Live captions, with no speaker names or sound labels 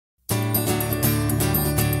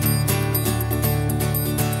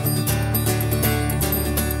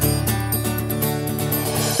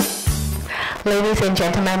Ladies and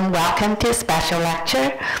gentlemen, welcome to special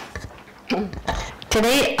lecture.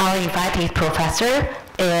 Today, our invited professor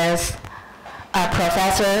is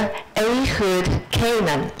Professor Ehud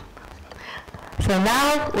Keinan. So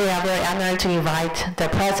now we are very honored to invite the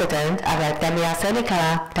president of Academia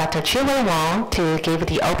Sinica, Dr. Chiwei Wang, to give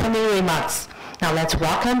the opening remarks. Now let's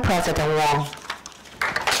welcome President Wang.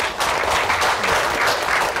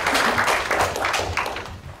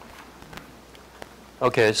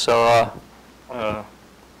 Okay, so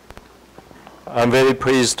I'm very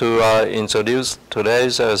pleased to introduce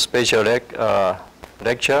today's special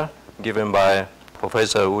lecture given by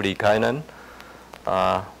Professor Ehud Keinan.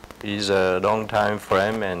 He's a long-time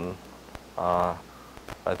friend, and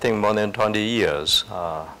I think more than 20 years.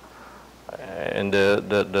 And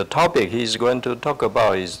the topic he's going to talk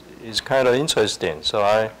about is kind of interesting. So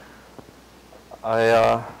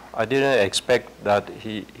I didn't expect that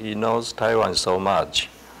he knows Taiwan so much.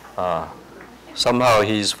 Somehow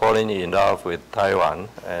he's fallen in love with Taiwan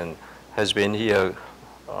and has been here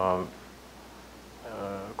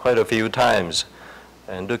quite a few times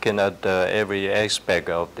and looking at every aspect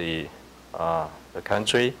of the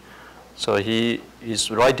country. So he is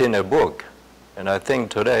writing a book, and I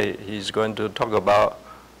think today he's going to talk about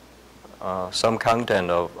some content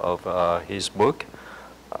of his book.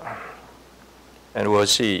 And we'll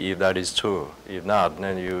see if that is true. If not,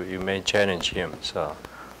 then you may challenge him.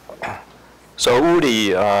 So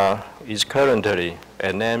Udi is currently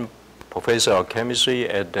a named professor of chemistry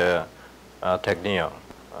at the Technion,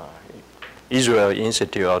 Israel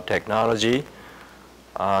Institute of Technology.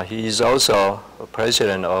 He is also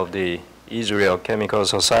president of the Israel Chemical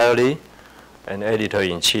Society and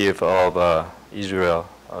editor-in-chief of Israel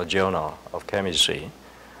Journal of Chemistry.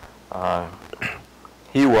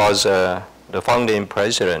 He was the founding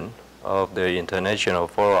president of the International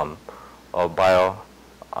Forum of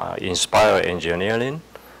Bio-Inspired Engineering,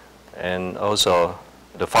 and also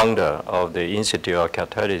the founder of the Institute of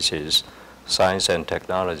Catalysis, Science and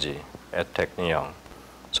Technology at Technion.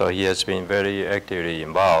 So he has been very actively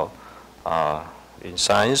involved in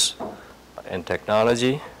science and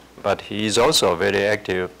technology, but he is also very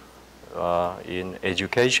active in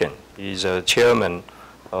education. He's a chairman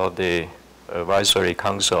of the Advisory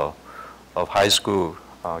Council of high school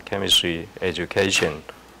chemistry education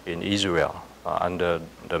in Israel under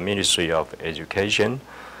the Ministry of Education.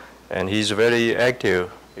 And he's very active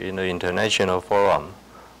in the international forum.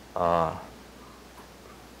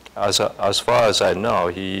 As far as I know,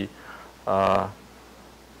 he, I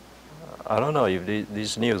don't know if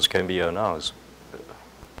this news can be announced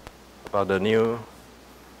about the new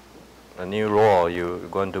role you're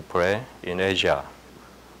going to play in Asia.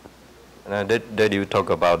 And did you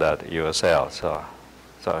talk about that yourself? So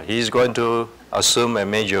he's going to assume a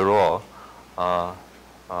major role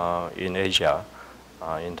in Asia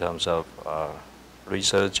in terms of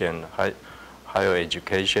research and higher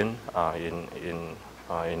education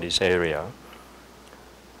in this area.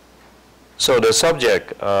 So the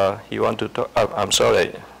subject he want to talk, I'm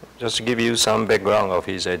sorry, just to give you some background of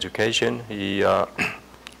his education. He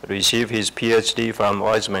received his PhD from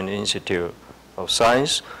Weizmann Institute of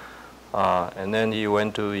Science. And then he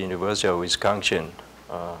went to University of Wisconsin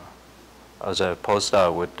as a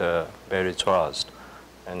postdoc with Barry Trust.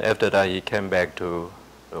 And after that, he came back to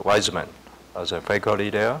Weizmann as a faculty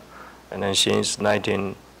there. And then since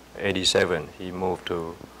 1987, he moved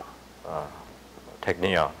to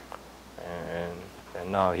Technion.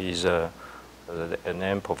 And now he's a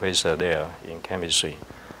named professor there in chemistry.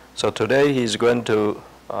 So today, he's going to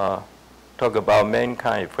talk about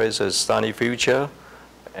mankind faces sunny future,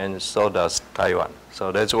 and so does Taiwan. So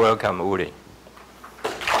let's welcome Udi.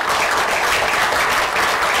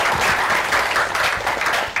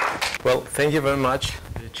 Well, thank you very much,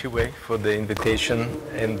 Chiwei, for the invitation.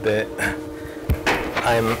 And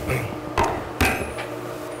I'm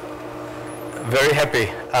very happy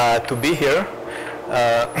to be here.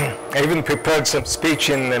 I even prepared some speech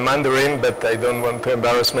in Mandarin, but I don't want to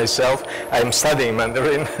embarrass myself. I'm studying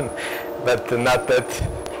Mandarin, but not at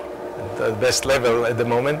the best level at the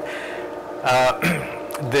moment.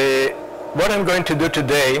 What I'm going to do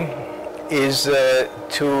today is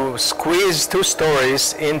to squeeze two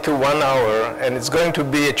stories into 1 hour, and it's going to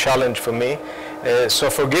be a challenge for me. So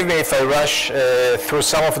forgive me if I rush through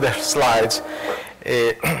some of the slides,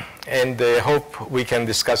 and hope we can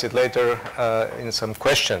discuss it later in some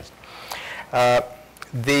questions.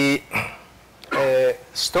 The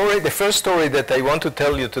first story that I want to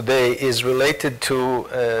tell you today is related to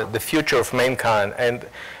the future of mankind. And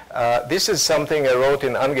this is something I wrote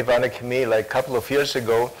in Angewandte Chemie like a couple of years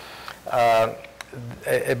ago.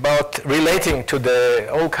 about relating to the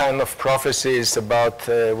all kind of prophecies about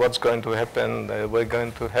what's going to happen. We're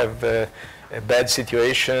going to have a bad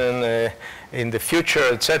situation in the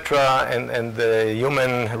future, etc., and the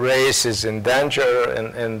human race is in danger,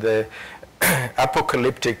 and the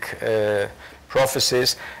apocalyptic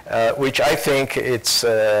prophecies, which I think it's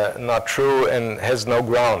not true and has no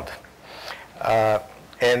ground.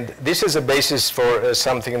 And this is a basis for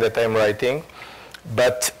something that I'm writing.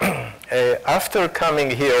 But after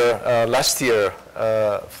coming here last year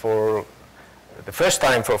for the first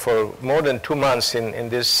time for more than 2 months in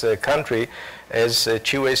this country, as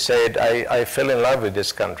Chiwe said, I fell in love with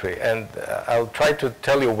this country, and I'll try to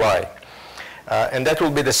tell you why. And that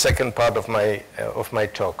will be the second part of my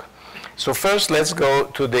talk. So first, let's go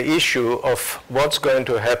to the issue of what's going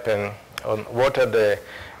to happen, on what are the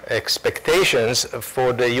expectations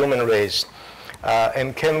for the human race,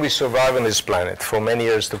 and can we survive on this planet for many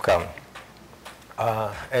years to come?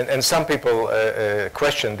 And some people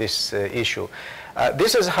question this issue.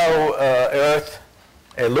 This is how Earth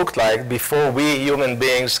looked like before we human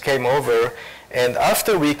beings came over, and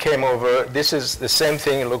after we came over, this is the same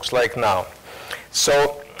thing it looks like now.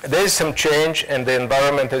 So there is some change, and the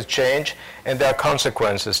environment has changed, and there are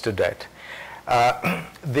consequences to that.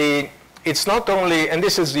 It's not only, and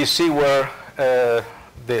this is, you see where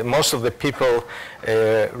most of the people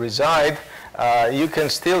reside. You can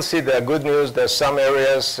still see the good news. There's some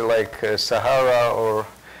areas like Sahara or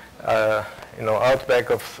outback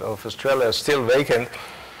of Australia are still vacant.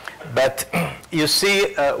 But you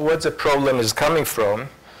see what the problem is coming from.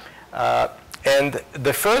 And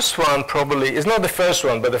the first one probably is not the first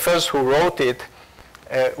one, but the first who wrote it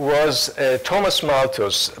was Thomas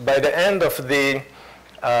Malthus. By the end of the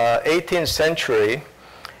 18th century,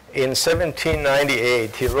 in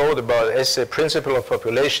 1798, he wrote about as a principle of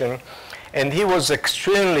population, and he was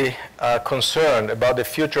extremely concerned about the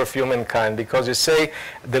future of humankind, because he say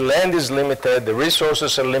the land is limited, the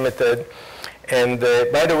resources are limited, and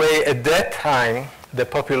by the way, at that time, the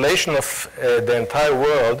population of the entire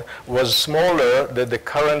world was smaller than the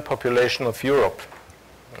current population of Europe,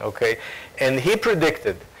 okay? And he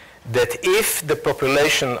predicted that if the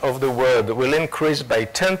population of the world will increase by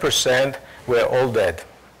 10%, we're all dead.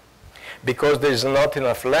 Because there's not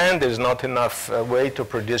enough land, there's not enough way to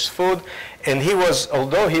produce food. And he was,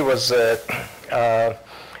 although he was a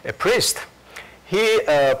priest, he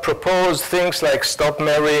proposed things like stop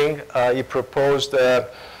marrying, he proposed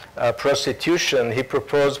prostitution, he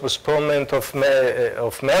proposed postponement of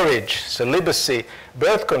marriage, celibacy,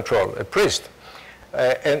 birth control, a priest.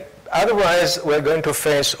 And otherwise, we're going to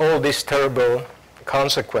face all these terrible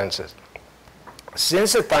consequences.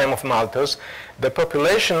 Since the time of Malthus, the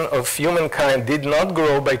population of humankind did not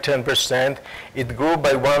grow by 10%, it grew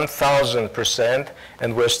by 1,000%,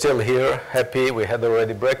 and we're still here, happy. We had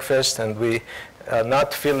already breakfast, and we are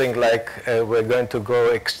not feeling like we're going to go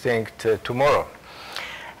extinct tomorrow.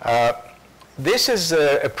 This is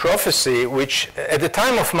a prophecy which, at the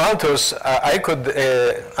time of Malthus, I could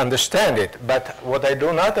understand it, but what I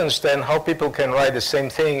do not understand, how people can write the same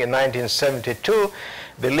thing in 1972,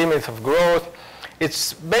 the limit of growth.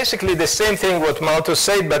 It's basically the same thing what Malthus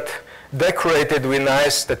said, but decorated with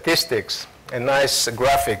nice statistics and nice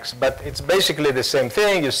graphics. But it's basically the same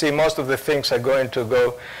thing. You see, most of the things are going to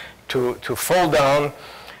go to fall down,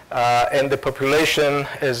 and the population,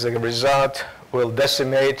 as a result, will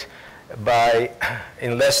decimate by,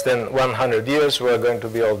 in less than 100 years, we're going to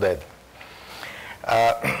be all dead.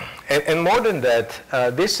 And more than that,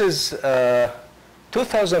 this is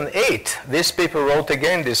 2008, these people wrote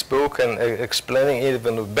again this book and explaining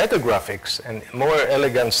even with better graphics and more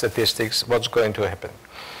elegant statistics what's going to happen.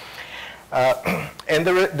 And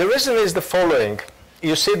the reason is the following.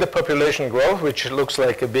 You see the population growth, which looks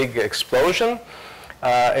like a big explosion.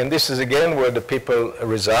 And this is again where the people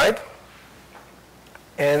reside.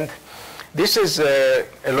 And this is a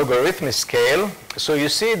logarithmic scale. So you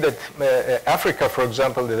see that Africa, for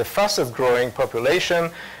example, is the fastest growing population.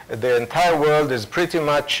 The entire world is pretty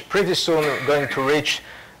soon going to reach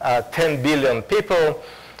 10 billion people.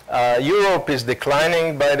 Europe is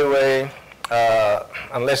declining, by the way,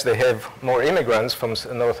 unless they have more immigrants from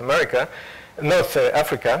North Africa.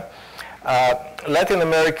 Latin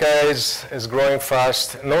America is growing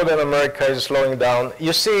fast. Northern America is slowing down.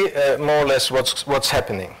 You see more or less what's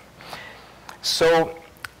happening. So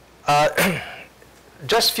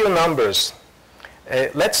just few numbers.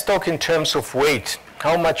 Let's talk in terms of weight.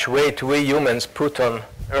 How much weight we humans put on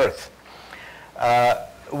Earth.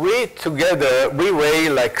 We together, we weigh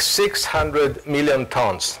like 600 million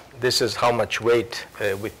tons. This is how much weight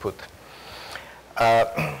we put.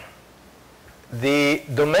 the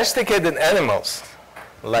domesticated animals,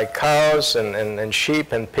 like cows and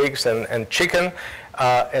sheep and pigs and chicken,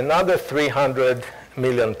 another 300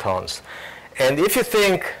 million tons. And if you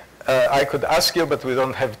think, I could ask you, but we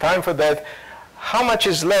don't have time for that, how much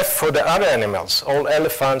is left for the other animals? All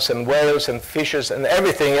elephants and whales and fishes and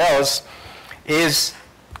everything else is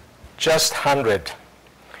just 100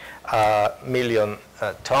 million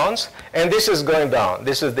tons. And this is going down.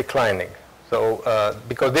 This is declining. So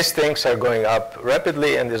because these things are going up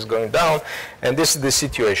rapidly and is going down, and this is the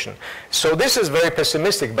situation. So this is very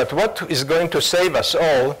pessimistic, but what is going to save us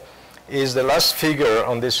all is the last figure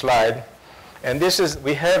on this slide. And this is,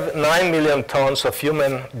 we have 9 million tons of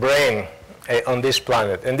human brain on this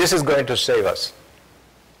planet, and this is going to save us.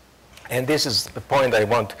 And this is the point I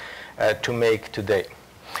want to make today.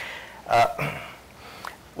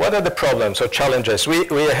 What are the problems or challenges? We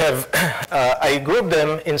have, I group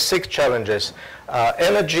them in 6 challenges.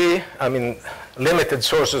 Energy, I mean, limited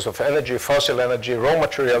sources of energy, fossil energy, raw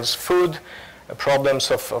materials, food,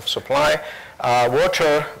 problems of supply,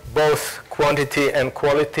 water, both quantity and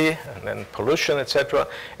quality, and then pollution, etc.,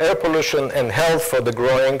 air pollution and health for the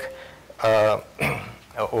growing,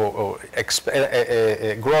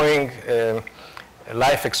 growing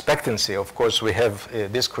life expectancy. Of course, we have,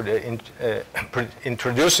 this could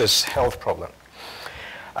introduces health problem.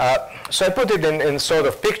 So I put it in sort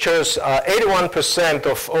of pictures. 81%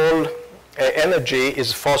 of all energy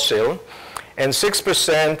is fossil, and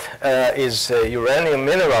 6% is uranium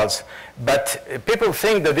minerals. But people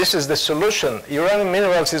think that this is the solution. Uranium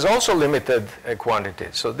minerals is also limited quantity.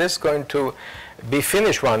 So this is going to be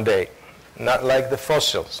finished one day, not like the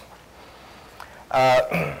fossils.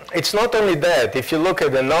 It's not only that. If you look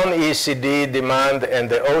at the non-OECD demand and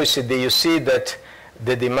the OECD, you see that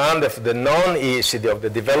the demand of the non-OECD, of the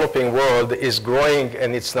developing world, is growing,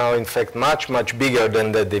 and it's now, in fact, much, much bigger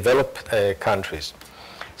than the developed countries.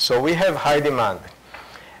 So we have high demand.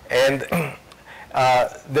 And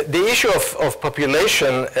the issue of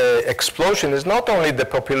population explosion is not only the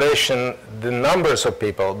population, the numbers of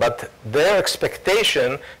people, but their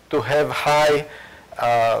expectation to have high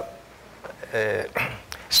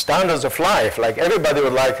standards of life. Like everybody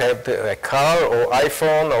would like to have a car or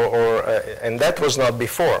iPhone, and that was not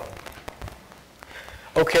before.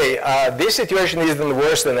 Okay, this situation is even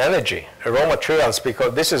worse than energy, raw materials,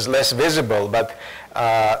 because this is less visible, but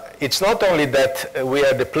it's not only that we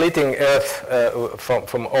are depleting Earth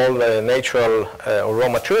from all natural or raw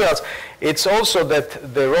materials, it's also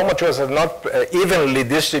that the raw materials are not evenly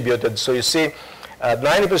distributed. So you see,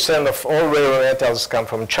 90% of all rare metals come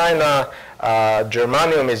from China,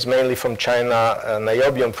 germanium is mainly from China,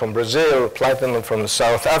 niobium from Brazil, platinum from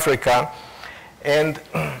South Africa, and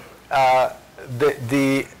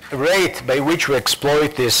the rate by which we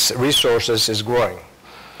exploit these resources is growing.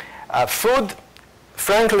 Food,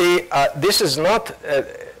 frankly, this is not,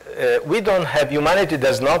 we don't have, humanity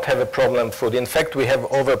does not have a problem with food. In fact, we have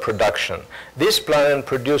overproduction. This planet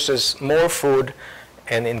produces more food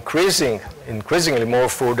and increasingly more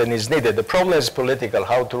food than is needed. The problem is political,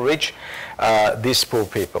 how to reach these poor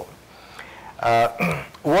people.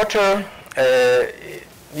 Water,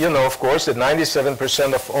 you know, of course, that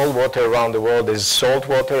 97% of all water around the world is salt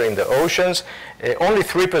water in the oceans. Only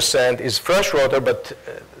 3% is fresh water, but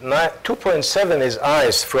 2.7 is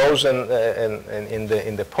ice frozen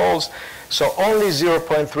in the poles. So only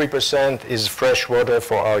 0.3% is fresh water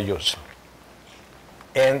for our use.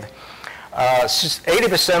 And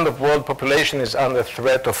 80% of world population is under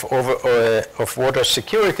threat of water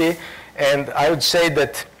security. And I would say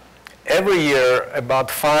that every year about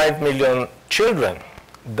 5 million children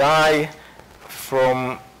die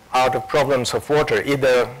out of problems of water,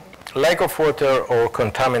 either lack of water or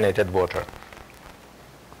contaminated water.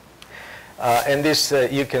 And this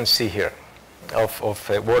you can see here of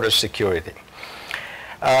water security.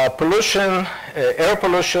 Pollution, air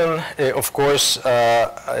pollution, of course,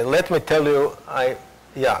 let me tell you,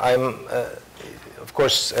 of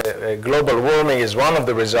course, global warming is one of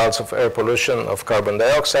the results of air pollution, of carbon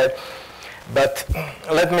dioxide. But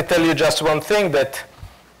let me tell you just one thing, that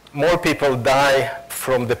more people die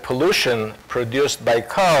from the pollution produced by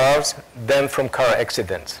cars than from car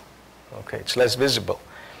accidents. Okay, it's less visible.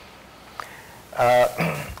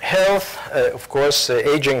 Health, of course,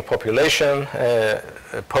 aging population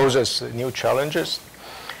poses new challenges.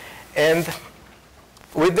 And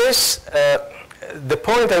with this, the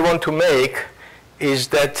point I want to make is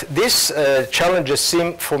that these challenges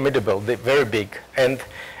seem formidable, they're very big. And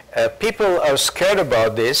people are scared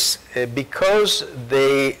about this because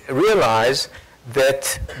they realize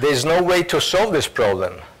that there's no way to solve this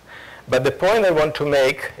problem. But the point I want to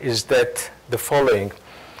make is that the following.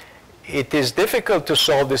 it is difficult to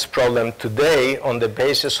solve this problem today on the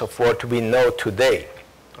basis of what we know today,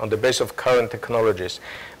 on the basis of current technologies.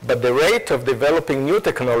 But the rate of developing new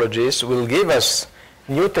technologies will give us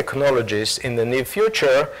new technologies in the near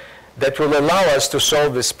future that will allow us to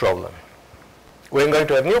solve this problem. We're going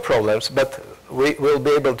to have new problems, but we will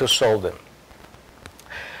be able to solve them.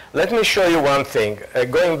 Let me show you one thing,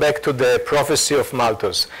 going back to the prophecy of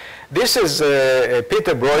Malthus. This is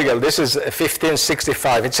Peter Bruegel. This is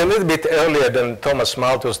 1565. It's a little bit earlier than Thomas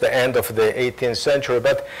Malthus, the end of the 18th century,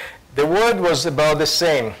 but the word was about the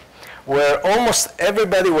same, where almost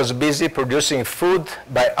everybody was busy producing food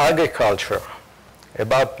by agriculture.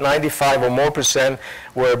 About 95 or more %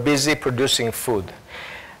 were busy producing food.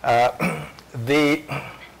 And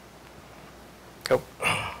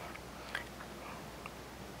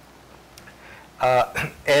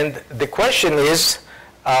the question is,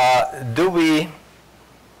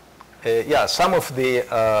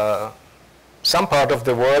 some part of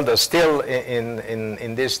the world are still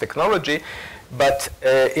in this technology, but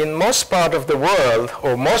in most part of the world,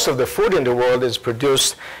 or most of the food in the world is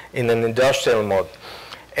produced in an industrial mode.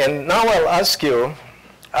 And now I'll ask you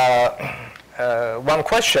one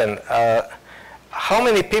question. How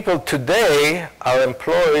many people today are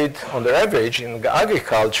employed on the average in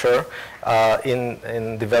agriculture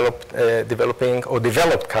in developing or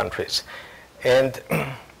developed countries? And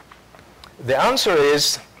the answer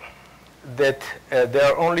is that there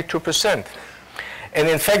are only 2%. And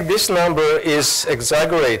in fact, this number is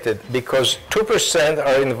exaggerated because 2%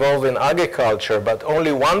 are involved in agriculture, but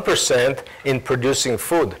only 1% in producing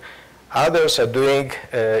food. Others are doing,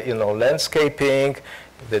 landscaping.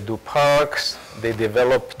 They do parks. They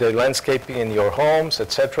develop the landscaping in your homes,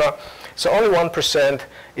 etc. So only 1%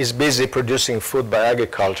 is busy producing food by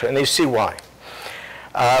agriculture, and you see why.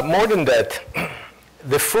 More than that,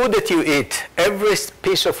 the food that you eat, every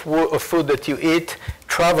piece of food that you eat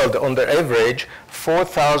traveled on the average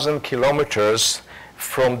 4,000 kilometers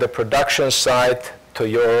from the production site to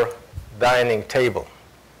your dining table.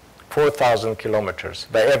 4,000 kilometers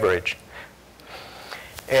by average.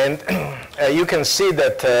 And you can see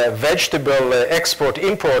that vegetable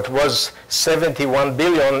export-import was 71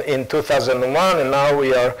 billion in 2001, and now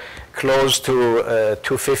we are close to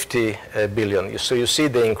 250 billion. So you see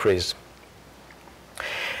the increase.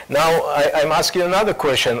 Now, I'm asking another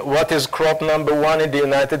question. What is crop number 1 in the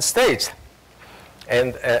United States?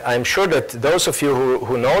 And I'm sure that those of you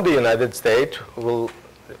who know the United States will,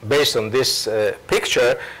 based on this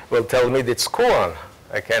picture, will tell me that it's corn.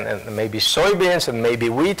 And maybe soybeans and maybe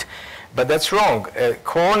wheat, but that's wrong.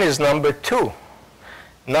 Corn is number 2.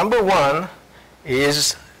 Number 1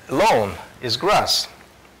 is lawn, is grass.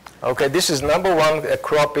 Okay, this is number 1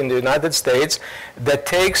 crop in the United States that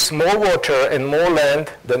takes more water and more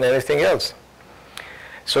land than anything else.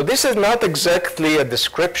 So this is not exactly a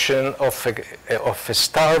description of a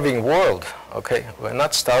starving world. Okay, we're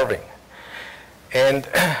not starving. And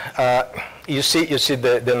you see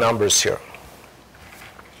the numbers here.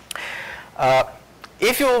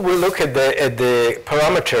 If you will look at the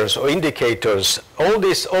parameters or indicators, all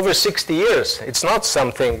this over 60 years, it's not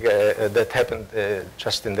something that happened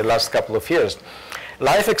just in the last couple of years.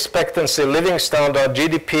 Life expectancy, living standard,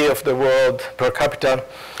 GDP of the world per capita,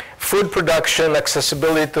 food production,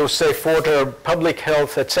 accessibility to safe water, public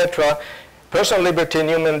health, etc., personal liberty and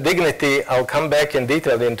human dignity. I'll come back in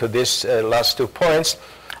detail into these last 2 points.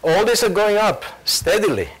 All these are going up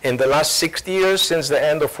steadily in the last 60 years since the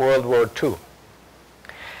end of World War II.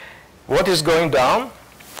 What is going down?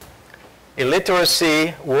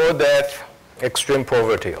 Illiteracy, war death, extreme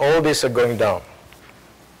poverty. All these are going down.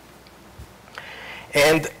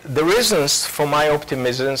 And the reasons for my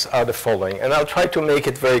optimisms are the following. And I'll try to make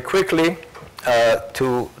it very quickly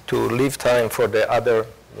to leave time for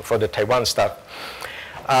the Taiwan stuff.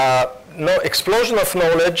 Explosion of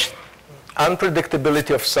knowledge,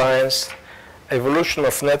 unpredictability of science, evolution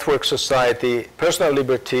of network society, personal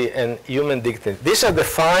liberty, and human dignity. These are the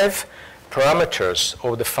 5 parameters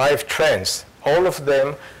or the 5 trends. All of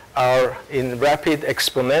them are in rapid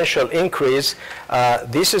exponential increase.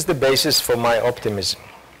 This is the basis for my optimism.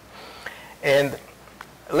 And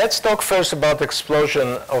let's talk first about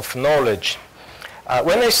explosion of knowledge.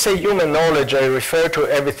 When I say human knowledge, I refer to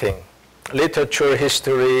everything: literature,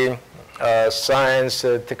 history, science,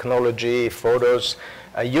 technology, photos,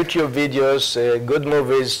 YouTube videos, good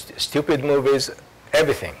movies, stupid movies,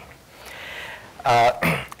 everything.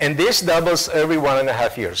 And this doubles every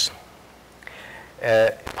 1.5 years.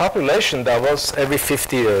 Population doubles every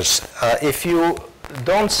 50 years. If you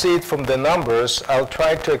don't see it from the numbers, I'll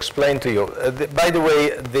try to explain to you. By the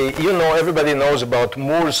way, everybody knows about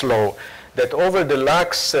Moore's law. that over the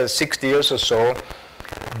last 60 years or so,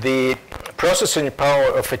 the processing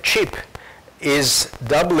power of a chip is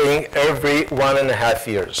doubling every 1.5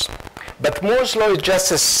 years. But Moore's law is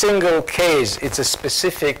just a single case. It's a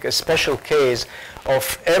special case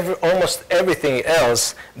of almost everything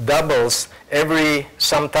else doubles every,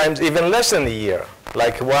 sometimes even less than a year,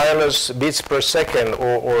 like wireless bits per second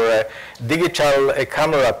or a digital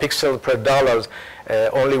camera pixel per dollar,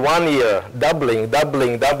 only 1 year, doubling,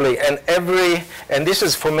 and this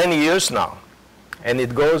is for many years now. And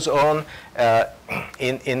it goes on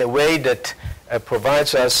in a way that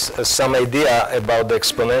provides us some idea about the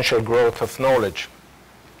exponential growth of knowledge.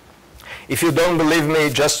 If you don't believe me,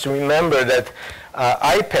 just remember that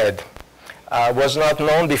iPad was not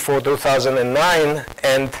known before 2009,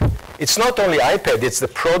 and it's not only iPad, it's the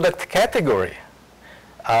product category.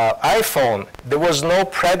 iPhone, there was no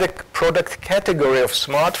product category of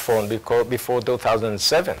smartphone before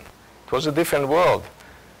 2007. It was a different world,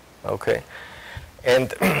 okay?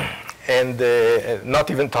 And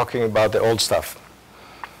not even talking about the old stuff.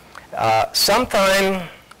 Sometimes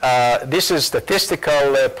this is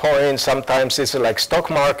statistical point, sometimes it's like stock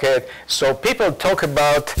market. So people talk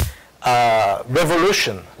about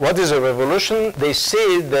revolution. What is a revolution? They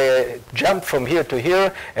see, they jump from here to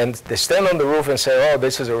here, and they stand on the roof and say, oh,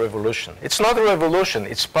 this is a revolution. It's not a revolution.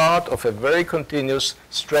 It's part of a very continuous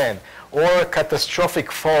strand, or a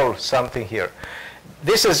catastrophic fall, something here.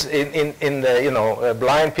 This is in the,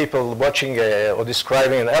 blind people watching or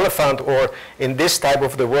describing an elephant, or in this type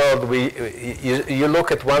of the world, you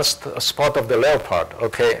look at one spot of the leopard,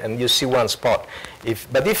 okay, and you see one spot.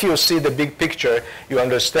 But if you see the big picture, you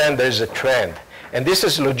understand there's a trend. And this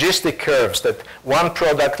is logistic curves, that one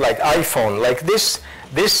product like iPhone, like this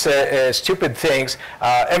stupid things,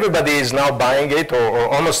 everybody is now buying it, or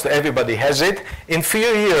almost everybody has it. In few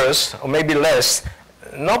years, or maybe less,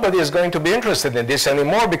 nobody is going to be interested in this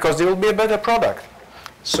anymore because there will be a better product.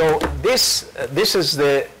 So this is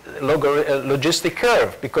the logistic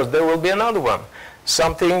curve, because there will be another one,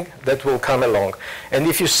 something that will come along. And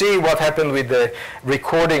if you see what happened with the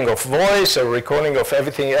recording of voice or recording of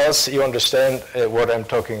everything else, you understand what I'm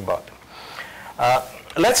talking about.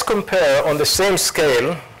 Let's compare on the same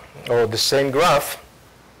scale, or the same graph,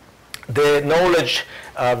 the knowledge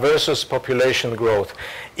versus population growth.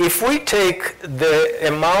 If we take the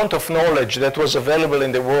amount of knowledge that was available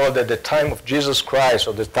in the world at the time of Jesus Christ,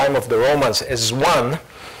 or the time of the Romans, as one,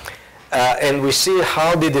 and we see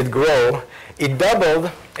how did it grow, it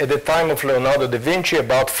doubled at the time of Leonardo da Vinci,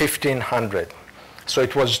 about 1500. So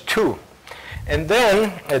it was 2. And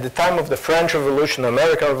then at the time of the French Revolution,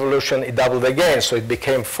 American Revolution, it doubled again, so it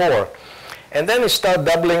became 4. And then it started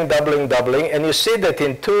doubling, and you see that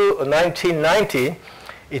in 1990,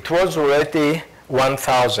 it was already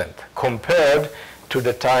 1,000 compared to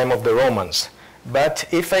the time of the Romans. But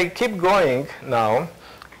if I keep going now,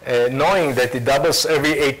 knowing that it doubles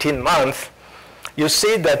every 18 months, you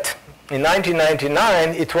see that in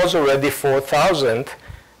 1999, it was already 4,000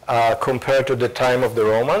 compared to the time of the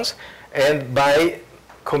Romans. And by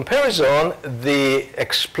comparison, the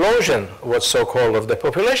explosion, what's so-called, of the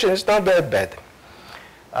population is not that bad.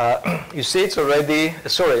 You see, it's already,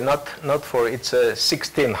 sorry, not 4, it's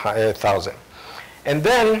 16,000. And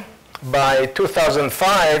then by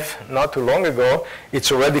 2005, not too long ago,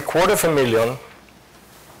 it's already 250,000.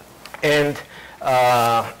 And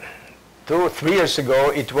 2 or 3 years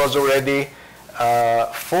ago, it was already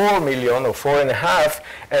 4 million or 4.5.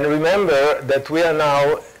 And remember that we are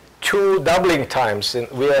now 2 doubling times. And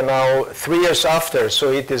we are now 3 years after.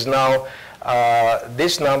 So it is now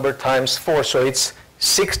this number times 4. So it's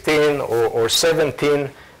 16 or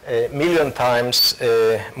 17 million times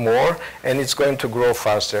more, and it's going to grow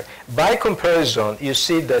faster. By comparison, you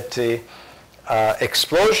see that the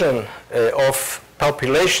explosion of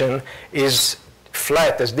population is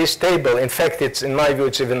flat as this table. In fact, it's, in my view,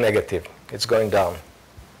 it's even negative. It's going down.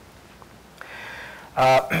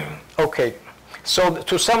 Okay, so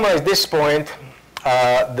to summarize this point,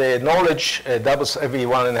 the knowledge doubles every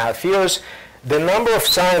 1.5 years. The number of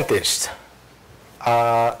scientists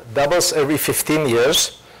doubles every 15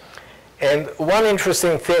 years. And one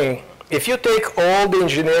interesting thing, if you take all the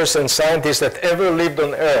engineers and scientists that ever lived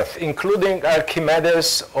on Earth, including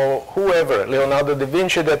Archimedes or whoever, Leonardo da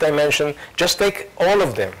Vinci that I mentioned, just take all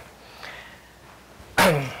of them.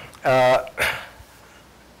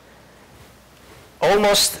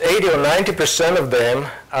 Almost 80 or 90% of them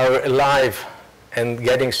are alive and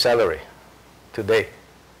getting salary today,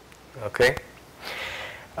 okay?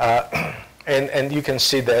 And you can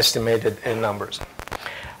see the estimated numbers.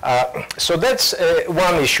 So that's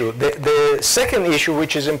one issue. The second issue,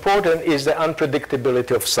 which is important, is the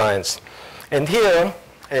unpredictability of science. And here,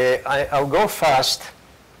 I'll go fast.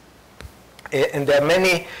 And there are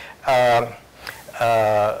many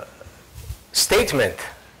statements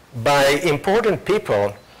by important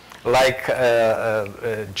people like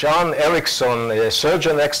John Erickson, a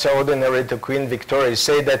surgeon extraordinary to Queen Victoria,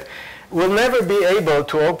 say that we'll never be able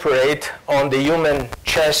to operate on the human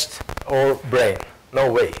chest or brain.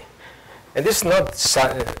 No way. And this is not,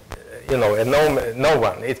 no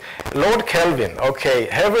one. Lord Kelvin, okay,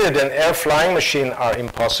 heavier than air flying machine are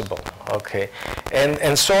impossible, okay,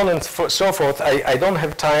 and so on and so forth. I don't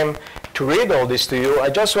have time to read all this to you. I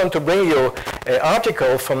just want to bring you an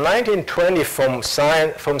article from 1920 from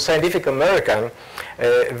Scientific American,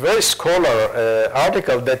 a very scholar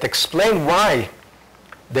article that explained why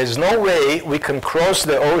there's no way we can cross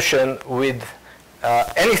the ocean with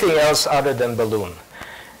anything else other than balloon.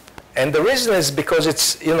 And the reason is because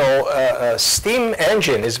it's, a steam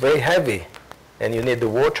engine is very heavy, and you need the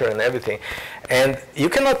water and everything. And you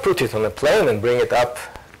cannot put it on a plane and bring it up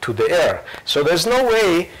to the air. So there's no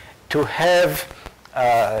way to have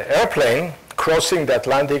airplane crossing the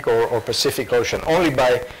Atlantic or Pacific Ocean, only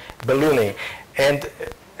by ballooning. And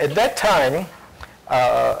at that time,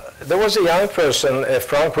 there was a young person,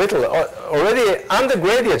 Frank Whittle, already an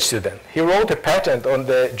undergraduate student. He wrote a patent on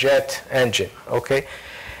the jet engine, okay?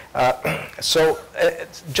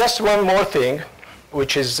 Just one more thing,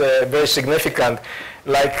 which is very significant.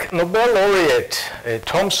 Like Nobel laureate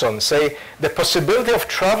Thomson say, the possibility of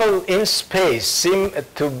travel in space seem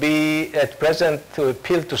to be at present to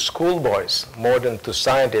appeal to schoolboys more than to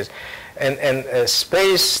scientists. And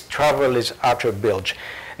space travel is utter bilge.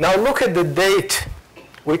 Now look at the date.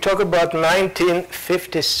 We talk about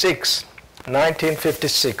 1956.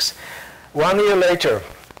 1956. 1 year later,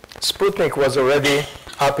 Sputnik was already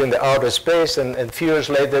up in the outer space, and a few years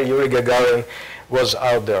later, Yuri Gagarin was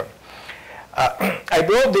out there. I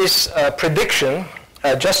brought this prediction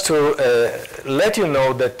just to let you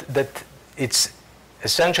know that it's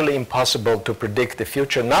essentially impossible to predict the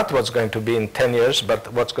future, not what's going to be in 10 years, but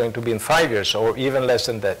what's going to be in 5 years, or even less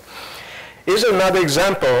than that. Here's another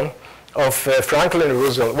example of Franklin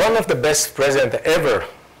Roosevelt, one of the best presidents ever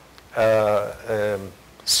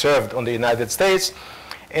served on the United States.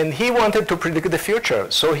 And he wanted to predict the future.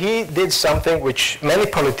 So he did something which many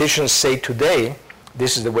politicians say today,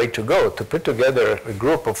 this is the way to go, to put together a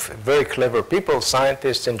group of very clever people,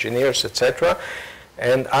 scientists, engineers, etc.,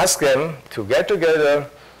 and ask them to get together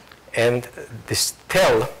and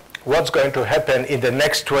tell what's going to happen in the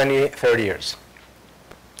next 20, 30 years.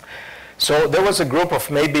 So there was a group of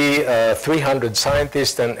maybe 300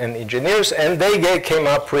 scientists and engineers, and they came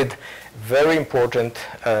up with very important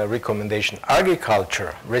recommendation.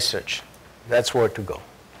 Agriculture, research, that's where to go.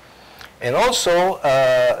 And also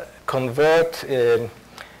convert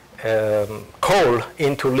coal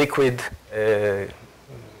into liquid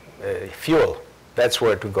fuel. That's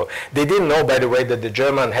where to go. They didn't know, by the way, that the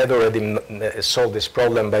German had already solved this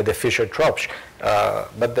problem by the Fischer-Tropsch,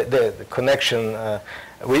 but the connection,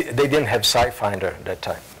 they didn't have SciFinder at that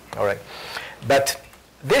time. All right, but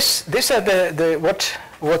these are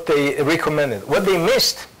what they recommended. What they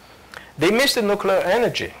missed the nuclear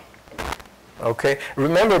energy. Okay,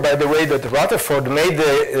 remember, by the way, that Rutherford made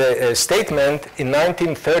the statement in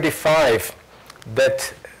 1935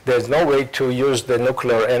 that there's no way to use the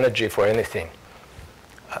nuclear energy for anything.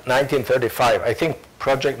 1935, I think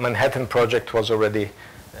Manhattan Project was already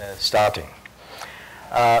starting.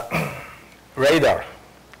 Radar,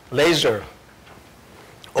 laser,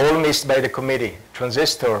 all missed by the committee.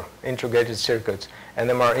 Transistor, integrated circuits,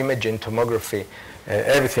 NMR imaging, tomography,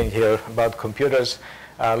 everything here about computers.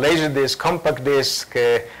 Laser disc, compact disc,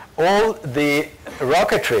 all the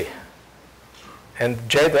rocketry and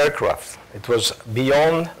jet aircraft. It was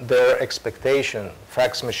beyond their expectation.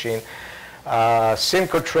 Fax machine,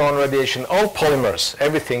 synchrotron radiation, all polymers,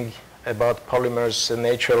 everything about polymers,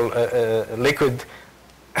 natural liquid,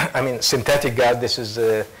 I mean synthetic gas. This is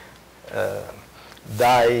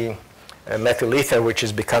dimethyl ether, which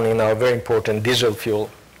is becoming now a very important diesel fuel.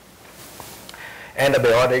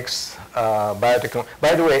 Antibiotics, biotechnology.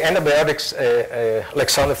 By the way, antibiotics,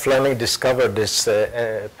 Alexander Fleming discovered this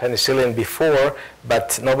penicillin before,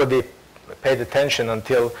 but nobody paid attention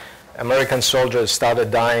until American soldiers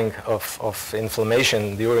started dying of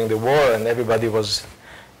inflammation during the war, and everybody was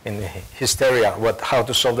in hysteria how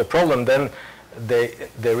to solve the problem. Then they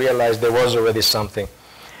realized there was already something.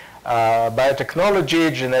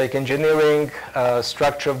 Biotechnology, genetic engineering,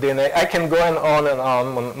 structure of DNA. I can go on and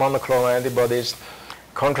on, monoclonal antibodies,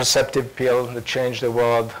 contraceptive pill that changed the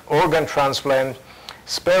world, organ transplant,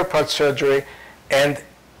 spare part surgery, and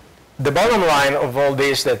the bottom line of all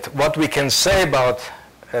this, that what we can say about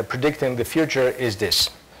predicting the future is this.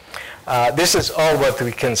 This is all what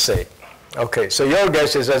we can say. Okay, so your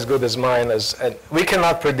guess is as good as mine. We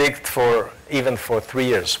cannot predict even for 3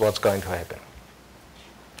 years what's going to happen.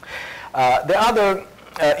 The other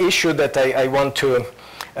issue that I want to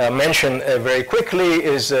mention very quickly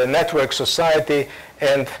is network society.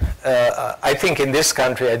 And I think in this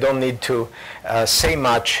country I don't need to say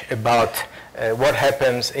much about what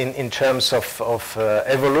happens in terms of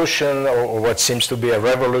evolution or what seems to be a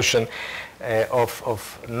revolution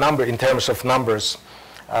in terms of numbers.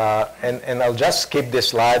 And I'll just skip this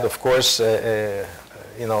slide. Of course,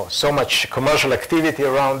 so much commercial activity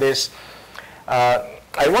around this.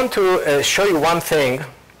 I want to show you one thing,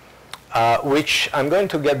 which I'm going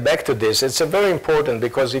to get back to this. It's very important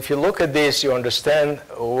because if you look at this, you understand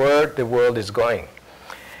where the world is going.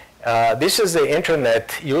 This is the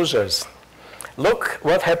internet users. Look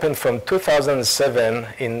what happened from 2007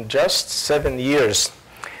 in just 7 years,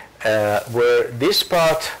 where this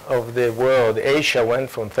part of the world, Asia, went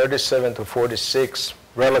from 37 to 46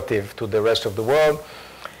 relative to the rest of the world.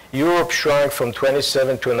 Europe shrank from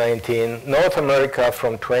 27 to 19, North America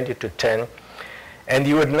from 20 to 10, and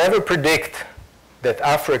you would never predict that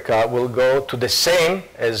Africa will go to the same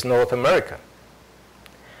as North America.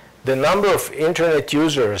 The number of internet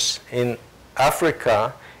users in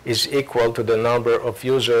Africa is equal to the number of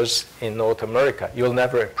users in North America. You'll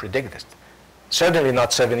never predict it. Certainly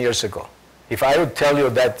not 7 years ago. If I would tell you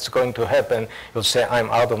that's going to happen, you'll say I'm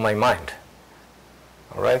out of my mind.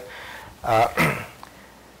 All right?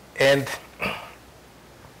 And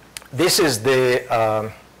this is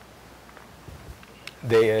the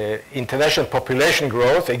international population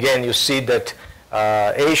growth. Again, you see that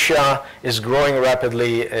Asia is growing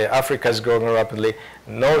rapidly, Africa is growing rapidly,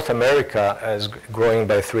 North America is growing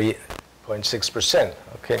by 3.6%.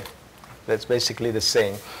 Okay, that's basically the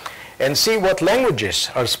same. And see what languages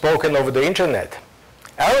are spoken over the internet.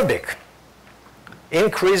 Arabic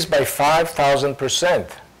increased by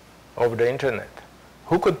 5,000% over the internet.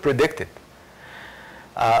 Who could predict it?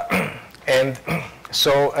 And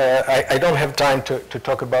so I don't have time to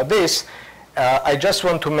talk about this. I just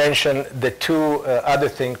want to mention the two other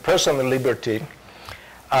things, personal liberty.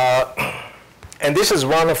 And this is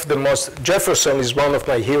one of the most, Jefferson is one of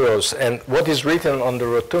my heroes. And what is written on the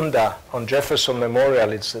rotunda on Jefferson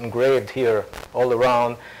Memorial, it's engraved here all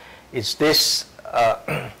around, it's this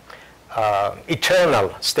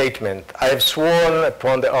eternal statement. I have sworn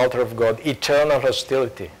upon the altar of God eternal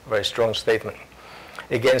hostility, very strong statement,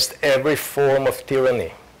 against every form of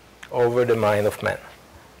tyranny over the mind of man.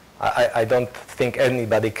 I don't think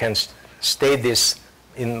anybody can state this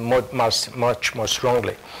in much more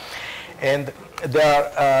strongly. And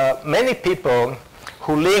there are many people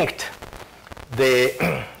who linked the,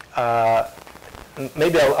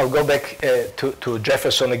 maybe I'll go back to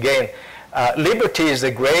Jefferson again. Liberty is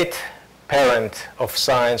the great parent of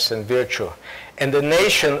science and virtue. And the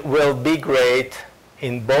nation will be great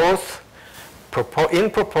in both, in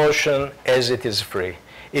proportion as it is free.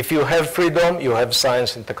 If you have freedom, you have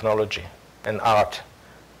science and technology and art.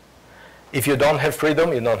 If you don't have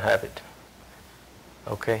freedom, you don't have it.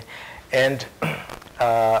 Okay? And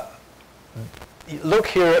look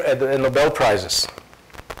here at the Nobel Prizes.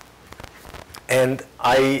 And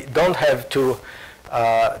I don't have to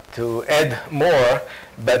add more,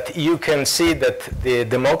 but you can see that the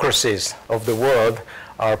democracies of the world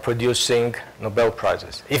are producing Nobel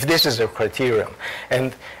Prizes, if this is a criterion.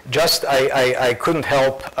 And just I couldn't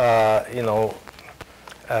help,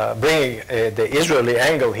 bringing the Israeli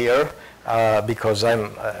angle here, because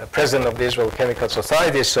I'm president of the Israel Chemical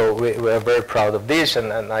Society, so we are very proud of this,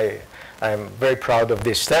 and I'm very proud of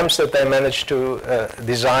these stamps that I managed to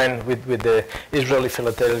design with the Israeli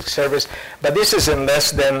Philatelic Service. But this is in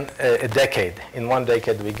less than a decade. In 1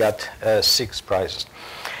 decade, we got 6 prizes.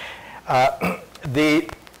 The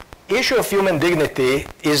issue of human dignity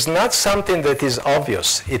is not something that is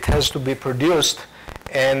obvious. It has to be produced,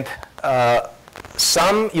 and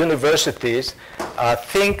some universities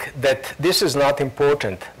think that this is not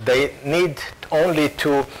important. They need only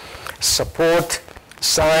to support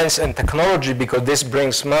science and technology because this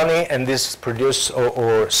brings money and this produces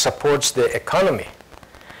or supports the economy.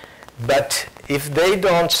 But if they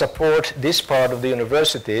don't support this part of the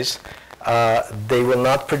universities, they will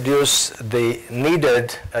not produce the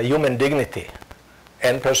needed human dignity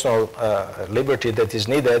and personal liberty that is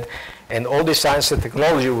needed, and all the science and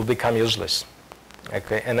technology will become useless.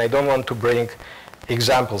 Okay? And I don't want to bring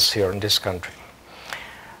examples here in this country.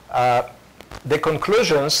 The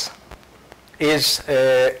conclusions is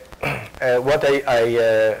what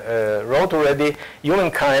I wrote already,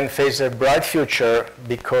 humankind faces a bright future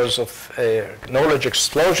because of knowledge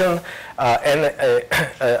explosion and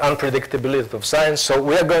unpredictability of science. So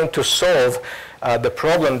we are going to solve the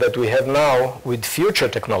problem that we have now with future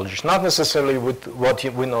technologies, not necessarily with what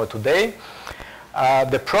we know today.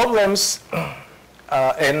 The problems,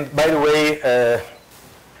 and by the way,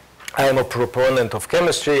 I am a proponent of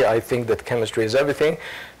chemistry. I think that chemistry is everything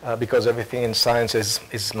because everything in science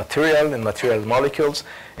is material and material molecules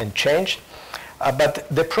and change. But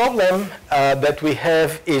the problem that we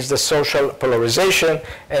have is the social polarization,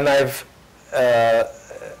 and I've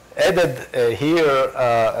added here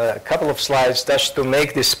a couple of slides just to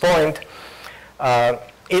make this point.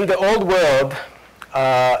 In the old world,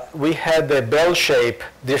 we had a bell-shaped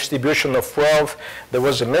distribution of wealth. There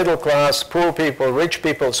was a middle class, poor people, rich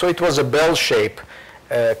people. So it was a bell-shaped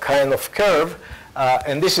kind of curve.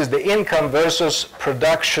 And this is the income versus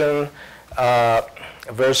production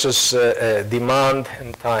versus demand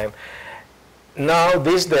and time. Now,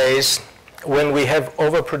 these days, when we have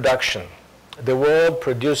overproduction, the world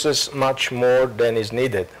produces much more than is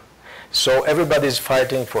needed. So everybody's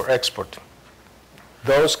fighting for export.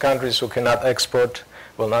 Those countries who cannot export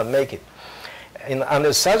will not make it.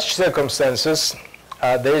 Under such circumstances,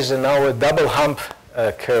 there is now a double hump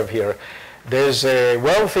curve here. There's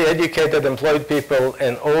wealthy, educated, employed people,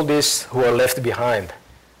 and all these who are left behind.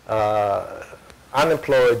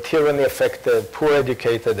 Unemployed, tyranny affected, poor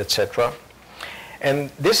educated, etc.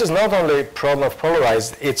 And this is not only a problem of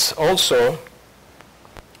polarized, it's also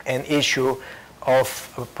an issue of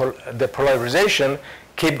the polarization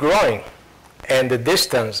keep growing. And the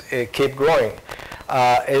distance keep growing.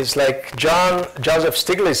 It's like Joseph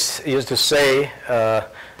Stiglitz used to say,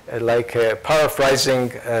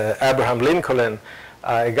 paraphrasing Abraham Lincoln,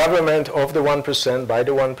 a government of the 1%, by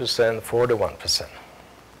the 1%, for the 1%.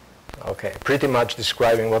 Okay, pretty much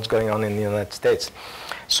describing what's going on in the United States.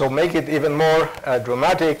 So make it even more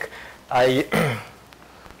dramatic, I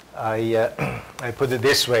put it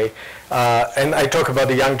this way, and I talk about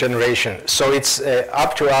the young generation. So it's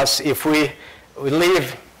up to us if we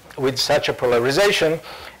live with such a polarization,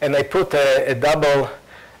 and I put a double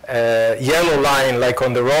yellow line like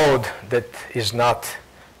on the road that is not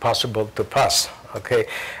possible to pass, okay?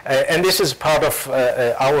 And this is part of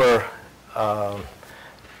our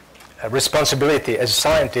responsibility as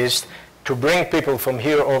scientists to bring people from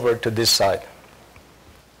here over to this side.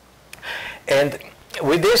 And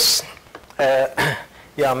with this,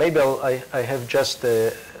 yeah, maybe I have just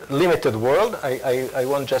a limited world. I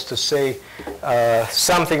want just to say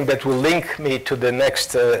something that will link me to the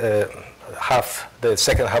next half, the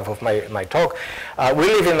second half of my talk. We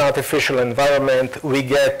live in an artificial environment. We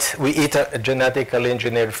eat genetically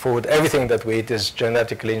engineered food. Everything that we eat is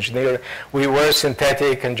genetically engineered. We wear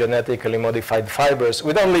synthetic and genetically modified fibers.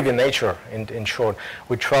 We don't live in nature, in short.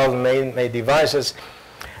 We travel made devices.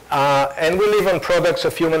 And we live on products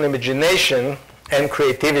of human imagination and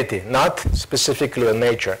creativity, not specifically on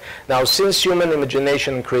nature. Now, since human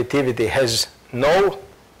imagination and creativity has no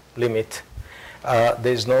limit,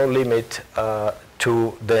 there's no limit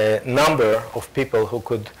to the number of people who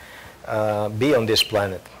could be on this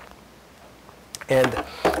planet. And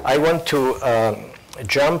I want to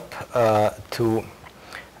jump to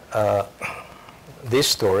this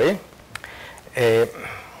story.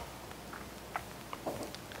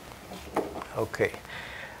 Okay.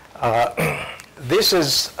 This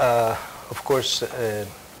is, of course,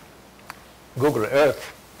 Google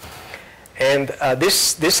Earth. And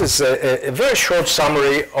this is a very short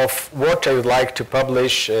summary of what I would like to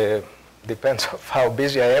publish. Depends on how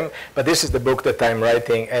busy I am. But this is the book that I'm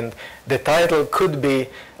writing. And the title could be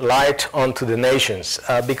Light onto the Nations.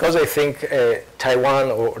 Because I think Taiwan,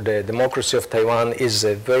 or the democracy of Taiwan, is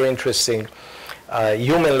a very interesting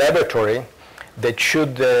human laboratory that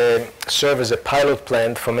should serve as a pilot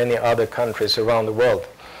plant for many other countries around the world.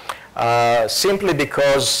 Simply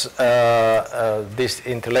because this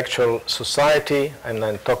intellectual society, and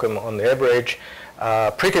I'm talking on the average,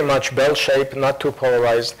 pretty much bell-shaped, not too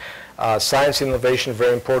polarized. Science innovation,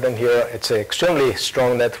 very important here. It's an extremely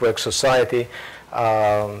strong network society.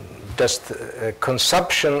 Just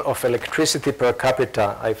consumption of electricity per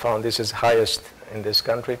capita, I found this is highest in this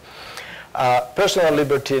country. Personal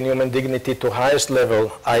liberty and human dignity to highest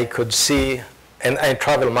level, I could see, and I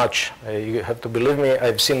travel much. You have to believe me,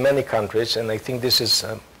 I've seen many countries, and I think this is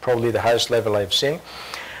probably the highest level I've seen.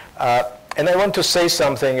 And I want to say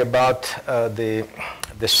something about the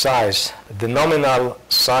size, the nominal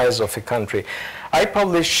size of a country. I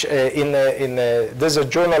publish there's a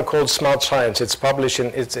journal called Smart Science. It's published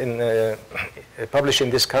in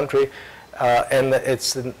this country. and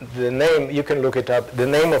it's the name, you can look it up, the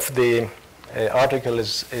name of the article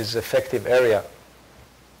is effective area.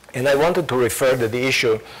 And I wanted to refer to the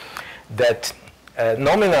issue that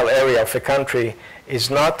nominal area of a country is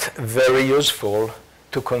not very useful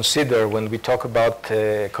to consider when we talk about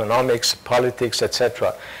economics, politics,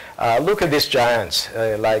 etc. Look at these giants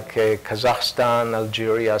like Kazakhstan,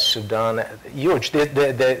 Algeria, Sudan, huge.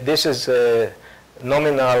 This is a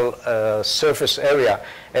nominal surface area.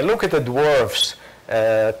 And look at the dwarfs,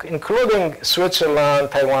 including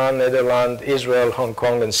Switzerland, Taiwan, Netherlands, Israel, Hong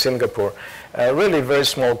Kong, and Singapore. Really very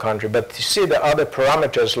small country. But you see the other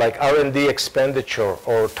parameters like R&D expenditure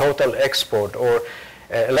or total export or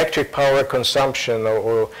electric power consumption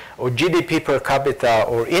or GDP per capita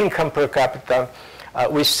or income per capita.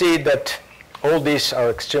 We see that all these are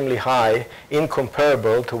extremely high,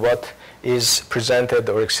 incomparable to what is presented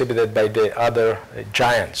or exhibited by the other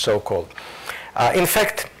giants, so-called. In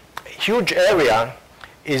fact, huge area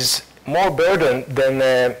is more burden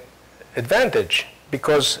than advantage,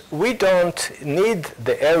 because we don't need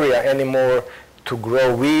the area anymore to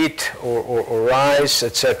grow wheat or rice,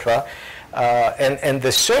 etc. And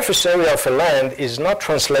the surface area of a land is not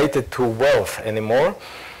translated to wealth anymore.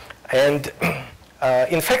 And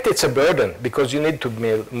in fact, it's a burden, because you need to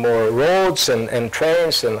build more roads and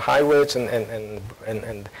trains and highways and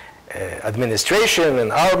administration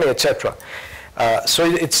and army, etc. So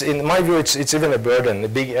it's, in my view, it's even a burden, a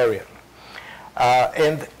big area.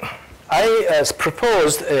 And I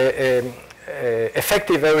proposed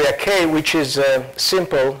effective area K, which is a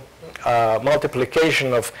simple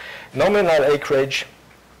multiplication of nominal acreage,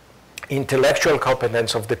 intellectual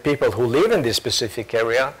competence of the people who live in this specific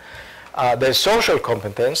area, their social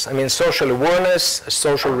competence, I mean social awareness,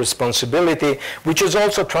 social responsibility, which is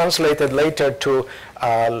also translated later to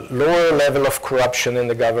lower level of corruption in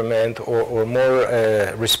the government or more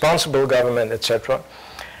responsible government, etc.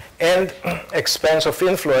 And expanse of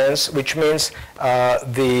influence, which means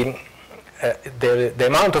the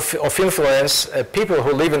amount of influence people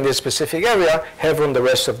who live in this specific area have on the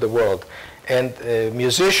rest of the world. And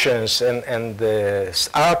musicians and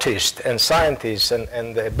artists and scientists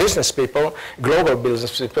and business people, global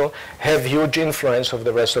business people, have huge influence of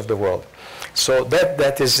the rest of the world. So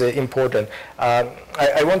that is important.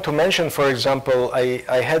 I want to mention, for example,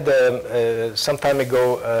 I had some time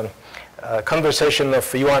ago conversation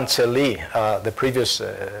of Yuan Li, the previous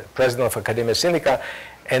president of Academia Sinica,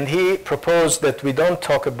 and he proposed that we don't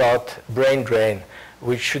talk about brain drain.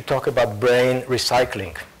 We should talk about brain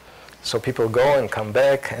recycling. So people go and come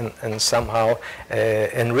back and somehow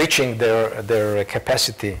enriching their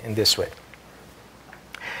capacity in this way.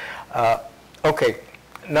 Okay,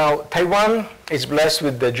 now Taiwan is blessed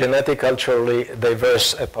with the genetic, culturally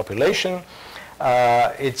diverse population.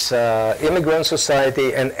 It's an immigrant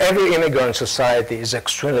society, and every immigrant society is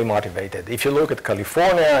extremely motivated. If you look at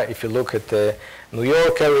California, if you look at the New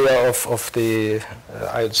York area of the,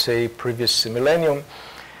 I would say, previous millennium,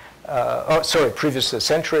 previous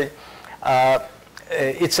century,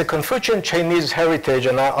 it's a Confucian Chinese heritage,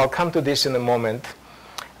 and I'll come to this in a moment.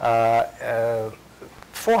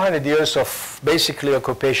 400 years of basically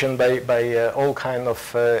occupation by all kinds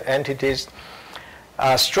of entities.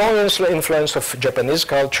 Strong influence of Japanese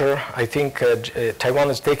culture. I think Taiwan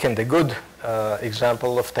has taken the good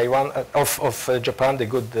example of Taiwan, of Japan, the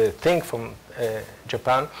good thing from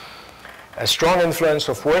Japan. A strong influence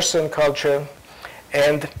of Western culture.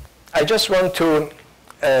 And I just want to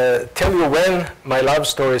tell you when my love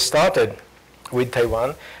story started with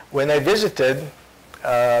Taiwan. When I visited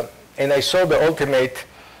and I saw the ultimate,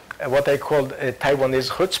 what I called Taiwanese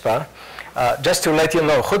chutzpah. Just to let you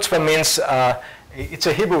know, chutzpah means it's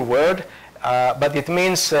a Hebrew word, but it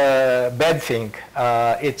means bad thing.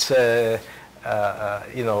 It's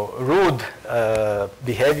rude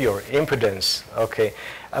behavior, impudence. Okay,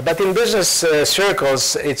 but in business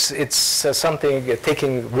circles, it's something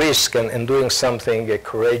taking risk and doing something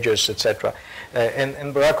courageous, etc.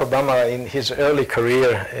 And Barack Obama, in his early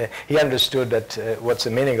career, he understood that what's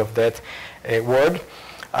the meaning of that word.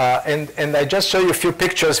 And I just show you a few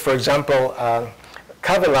pictures. For example.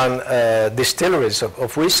 Cavallan distilleries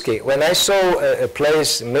of whiskey. When I saw a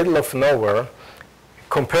place middle of nowhere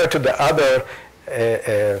compared to the other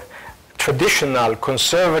traditional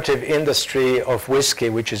conservative industry of whiskey,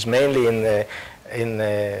 which is mainly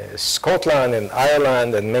in Scotland and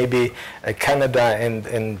Ireland and maybe Canada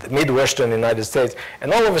and Midwestern United States,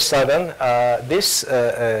 and all of a sudden this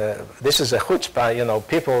is a chutzpah,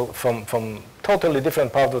 people from totally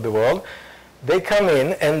different part of the world. They come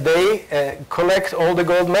in and they collect all the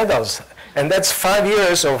gold medals. And that's 5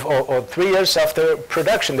 years or 3 years after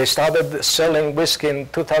production. They started selling whiskey in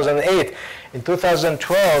 2008. In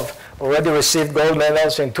 2012, already received gold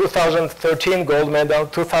medals. In 2013, gold medal.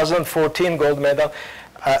 2014, gold medal.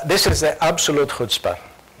 This is the absolute chutzpah,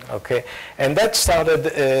 okay? And that started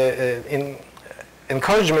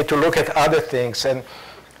encouraged me to look at other things. And,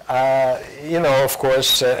 you know, of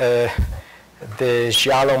course, the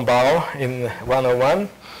Xiaolong Bao in 101.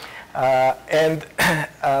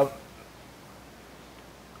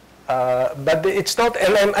 But it's not,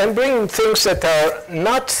 and I'm bringing things that are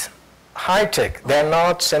not high-tech. They're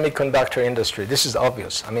not semiconductor industry. This is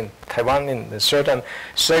obvious. I mean, Taiwan in a certain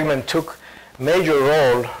segment took major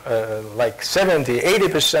role, like 70,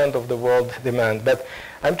 80% of the world demand. But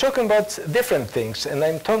I'm talking about different things, and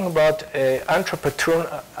I'm talking about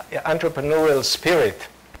entrepreneurial spirit,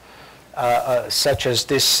 such as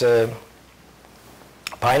this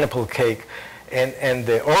pineapple cake and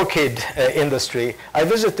the orchid industry. I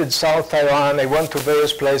visited South Taiwan. I went to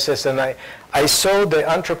various places, and I saw the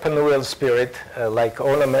entrepreneurial spirit, like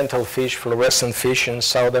ornamental fish, fluorescent fish in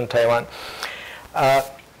southern Taiwan.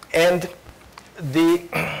 And the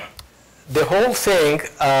whole thing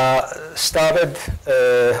started,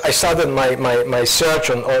 I started my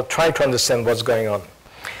search on, or try to understand what's going on.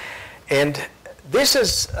 And this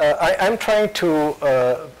is, I'm trying to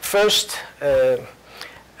first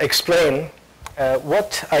explain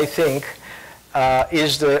what I think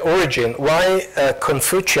is the origin, why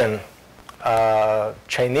Confucian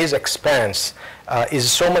Chinese expanse is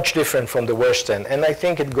so much different from the Western. And I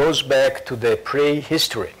think it goes back to the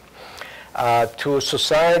prehistory, to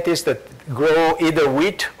societies that grow either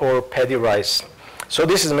wheat or paddy rice. So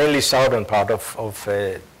this is mainly southern part of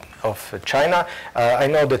China. I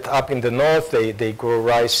know that up in the north they grow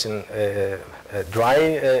rice in a dry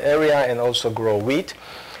area and also grow wheat.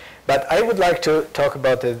 But I would like to talk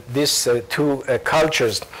about these two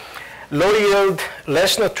cultures. Low yield,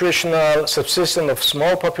 less nutritional, subsistence of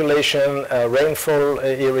small population, rainfall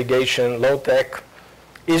irrigation, low tech,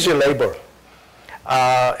 easy labor.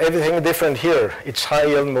 Everything different here. It's high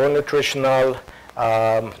yield, more nutritional,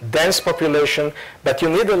 dense population, but you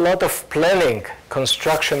need a lot of planning,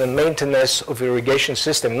 construction, and maintenance of irrigation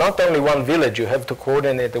system. Not only one village, you have to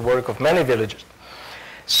coordinate the work of many villages.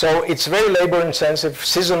 So it's very labor intensive,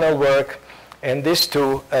 seasonal work, and this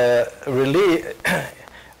to really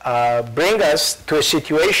bring us to a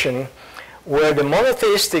situation where the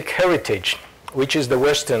monotheistic heritage, which is the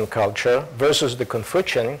Western culture, versus the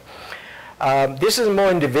Confucian, this is more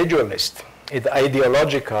individualist,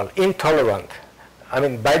 ideological, intolerant. I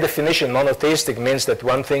mean, by definition, monotheistic means that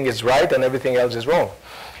one thing is right and everything else is wrong.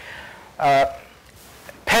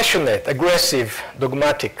 Passionate, aggressive,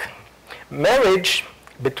 dogmatic. Marriage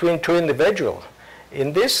between two individuals.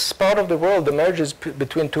 In this part of the world, the marriage is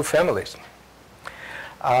between two families.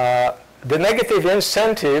 The negative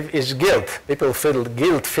incentive is guilt. People feel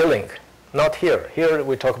guilt feeling. Not here. Here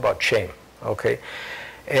we talk about shame, okay?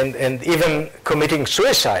 And even committing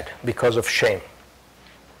suicide because of shame.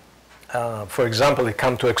 For example, it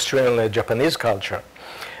comes to extreme in the Japanese culture.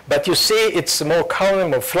 But you see, it's more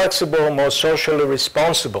calm, more flexible, more socially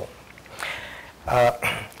responsible.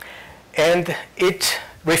 And it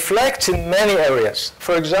reflects in many areas.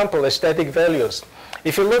 For example, aesthetic values.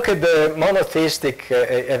 If you look at the monotheistic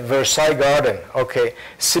Versailles garden, okay,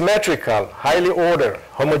 symmetrical, highly ordered,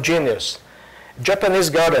 homogeneous.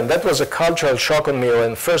 Japanese garden, that was a cultural shock on me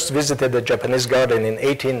when I first visited the Japanese garden in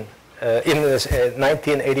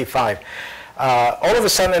 1985. All of a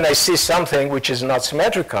sudden I see something which is not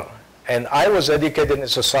symmetrical. And I was educated in a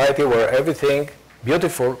society where everything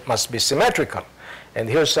beautiful must be symmetrical. And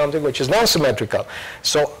here's something which is non-symmetrical.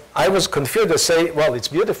 So I was confused to say, well, it's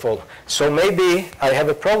beautiful, so maybe I have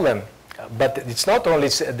a problem. But it's not only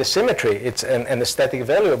the symmetry, it's an aesthetic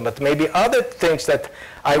value, but maybe other things that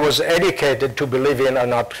I was educated to believe in are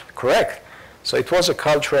not correct. So it was a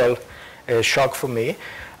cultural shock for me.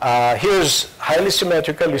 Here's highly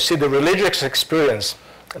symmetrical. You see the religious experience.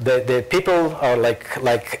 The people are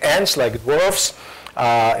like ants, like dwarfs.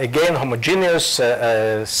 Again, homogeneous,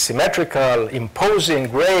 symmetrical, imposing,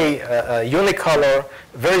 gray, unicolor,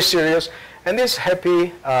 very serious. And this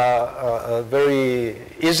happy, very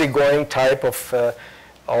easygoing type of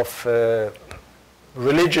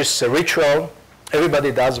religious ritual.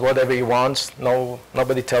 Everybody does whatever he wants.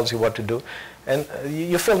 Nobody tells you what to do. And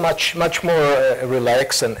you feel much more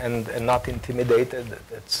relaxed and not intimidated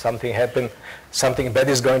that something bad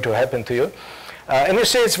is going to happen to you. And you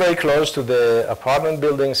see it's very close to the apartment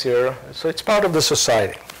buildings here. So it's part of the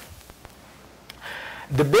society.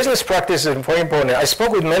 The business practice is very important. I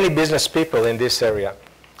spoke with many business people in this area.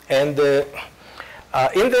 And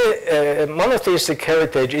In the monotheistic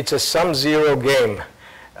heritage, it's a sum-zero game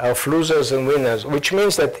of losers and winners, which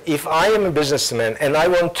means that if I am a businessman and I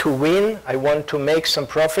want to win, I want to make some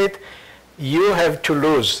profit, you have to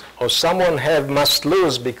lose, or someone must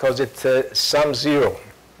lose because it's sum-zero,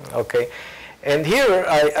 okay? And here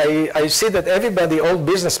I see that everybody, all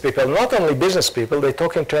business people, not only business people, they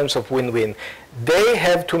talk in terms of win-win. They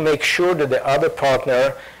have to make sure that the other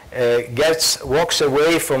partner walks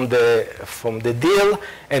away from the deal,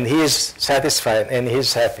 and he is satisfied and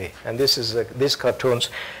he's happy. And these cartoons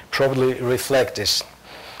probably reflect this.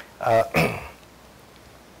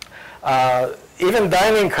 Even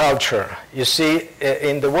dining culture, you see,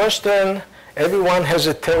 in the Western, everyone has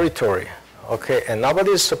a territory, okay, and nobody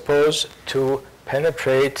is supposed to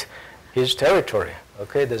penetrate his territory,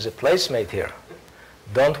 okay? There's a placemat here.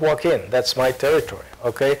 Don't walk in. That's my territory,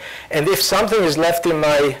 okay? And if something is left in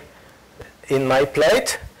my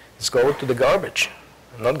plate, it's going to the garbage.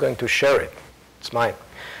 I'm not going to share it. It's mine,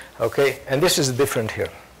 okay? And this is different here,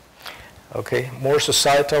 okay? More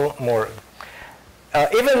societal, more.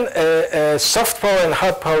 Even soft power and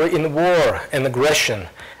hard power in war and aggression.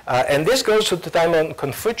 And this goes to the time on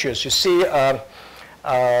Confucius. You see,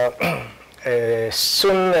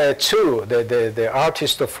 Sun Tzu, the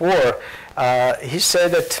artist of war, he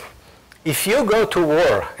said that if you go to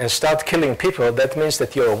war and start killing people, that means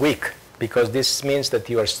that you're weak, because this means that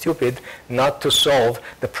you are stupid not to solve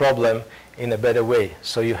the problem in a better way.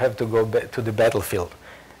 So you have to go to the battlefield.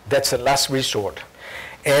 That's a last resort.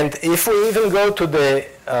 And if we even go to the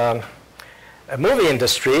movie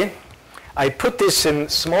industry, I put this in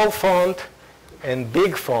small font and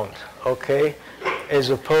big font, okay,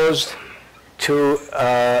 as opposed to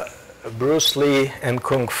Bruce Lee and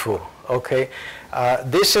Kung Fu, okay?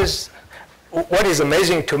 This is what is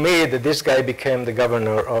amazing to me, that this guy became the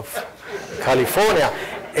governor of California,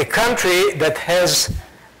 a country that has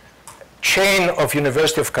chain of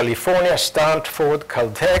University of California, Stanford,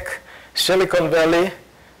 Caltech, Silicon Valley,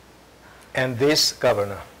 and this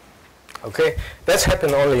governor, okay? That's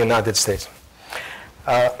happened only in the United States.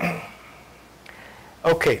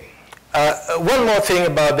 Okay, one more thing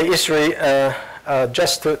about the history,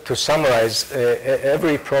 just to summarize,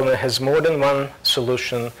 every problem has more than one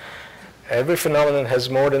solution. Every phenomenon has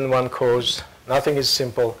more than one cause. Nothing is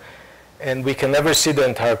simple, and we can never see the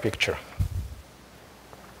entire picture.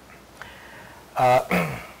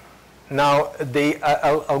 Now,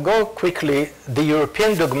 I'll go quickly. The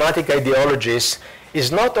European dogmatic ideologies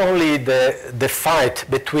is not only the fight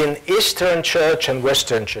between Eastern Church and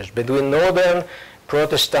Western Church, between Northern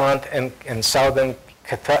Protestant and Southern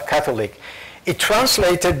Catholic. It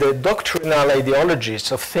translated the doctrinal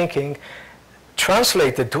ideologies of thinking,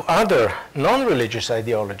 translated to other non-religious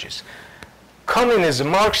ideologies. Communism,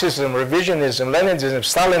 Marxism, revisionism, Leninism,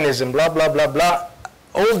 Stalinism, blah, blah, blah, blah.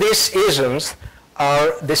 All these isms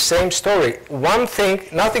are the same story. One thing,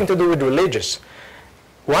 nothing to do with religious.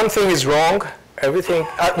 One thing is wrong,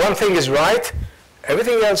 one thing is right,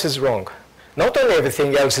 everything else is wrong. Not only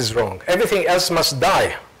everything else is wrong, everything else must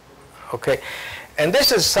die, okay? And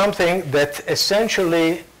this is something that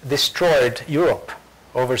essentially destroyed Europe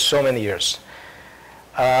over so many years.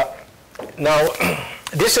 Now,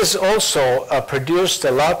 this has also produced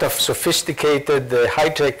a lot of sophisticated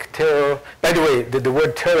high-tech terror. By the way, the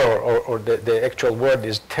word terror, or the actual word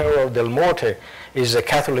is terror del morte, is a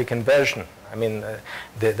Catholic inversion. I mean,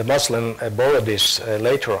 the Muslim borrowed this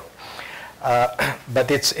later on.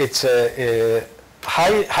 But it's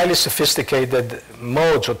highly sophisticated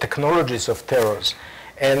modes or technologies of terrors.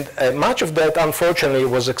 And much of that, unfortunately,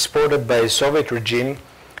 was exported by the Soviet regime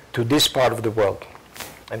to this part of the world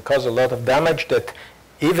and caused a lot of damage that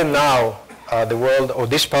even now the world, or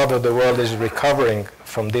this part of the world, is recovering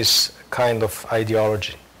from this kind of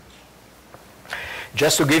ideology.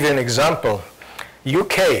 Just to give you an example,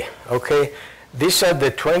 UK, okay, these are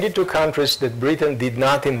the 22 countries that Britain did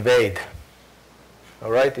not invade,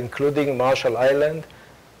 all right, including Marshall Island,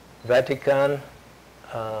 Vatican,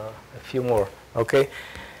 a few more, okay?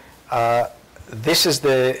 This is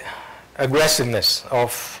the aggressiveness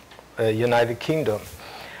of United Kingdom.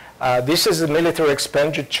 This is the military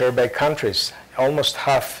expenditure by countries. Almost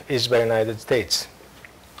half is by United States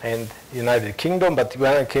and United Kingdom, but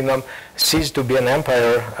United Kingdom ceased to be an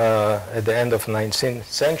empire at the end of 19th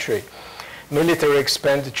century. Military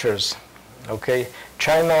expenditures, okay?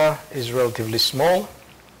 China is relatively small,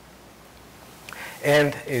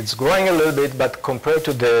 and it's growing a little bit, but compared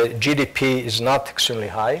to the GDP is not extremely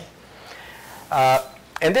high.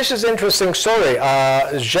 And this is an interesting story.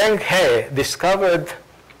 Zheng He discovered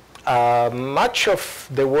much of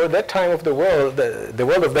the world, that time of the world, the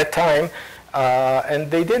world of that time, and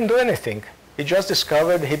they didn't do anything. He just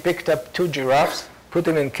discovered, he picked up 2 giraffes, put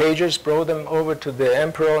them in cages, brought them over to the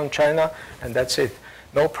emperor in China, and that's it.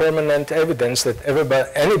 No permanent evidence that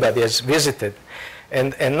anybody has visited.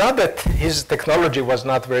 And not that his technology was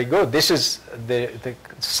not very good. This is the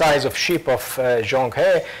size of ship of Zhong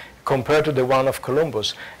He compared to the one of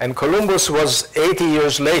Columbus. And Columbus was 80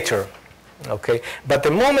 years later. Okay, but the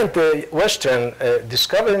moment the Western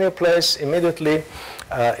discovered a new place, immediately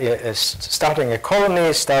starting a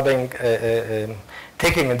colony,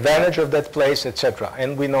 taking advantage of that place, etc.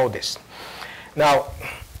 And we know this. Now,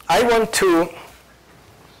 I want to,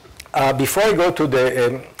 before I go to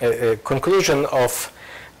the conclusion of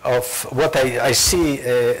what I see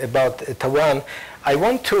about Taiwan, I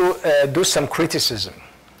want to do some criticism.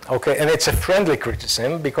 Okay, and it's a friendly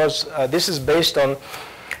criticism because this is based on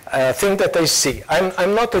thing that I see.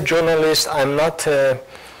 I'm not a journalist. I'm not a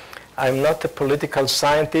political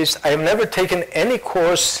scientist. I've never taken any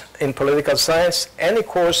course in political science, any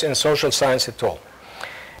course in social science at all.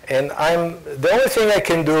 And the only thing I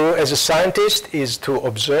can do as a scientist is to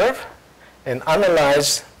observe and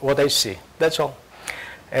analyze what I see. That's all.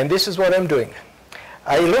 And this is what I'm doing.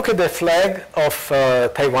 I look at the flag of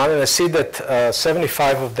Taiwan and I see that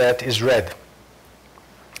 75 of that is red.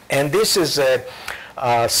 And this is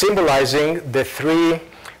symbolizing the 3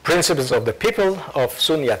 principles of the people of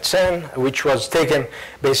Sun Yat-sen, which was taken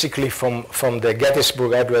basically from the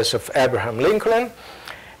Gettysburg Address of Abraham Lincoln.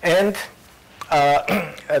 And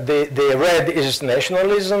the red is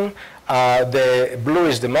nationalism, the blue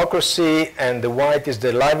is democracy, and the white is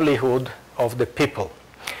the livelihood of the people.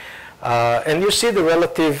 And you see the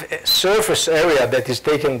relative surface area that is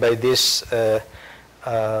taken by these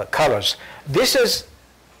colors. This is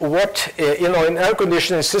what, in air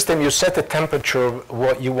conditioning system, you set a temperature,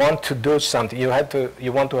 what you want to do something. You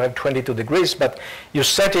want to have 22 degrees, but you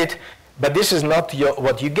set it, but this is not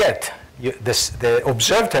what you get. The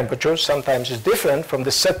observed temperature sometimes is different from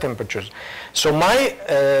the set temperatures. So my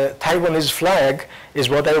Taiwanese flag is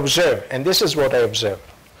what I observe, and this is what I observe.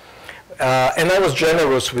 And I was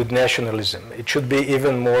generous with nationalism. It should be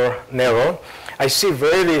even more narrow. I see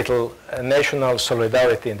very little national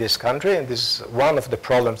solidarity in this country, and this is one of the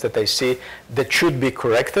problems that I see that should be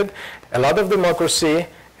corrected. A lot of democracy,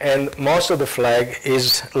 and most of the flag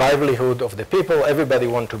is livelihood of the people. Everybody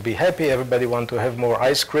wants to be happy. Everybody wants to have more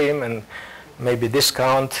ice cream and maybe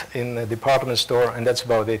discount in the department store, and that's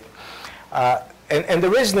about it. And the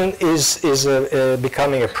reason is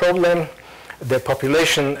becoming a problem. The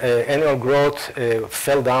population annual growth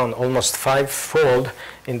fell down almost 5-fold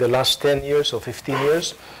in the last 10 years or 15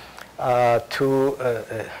 years to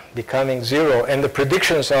becoming 0. And the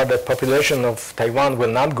predictions are that population of Taiwan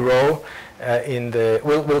will not grow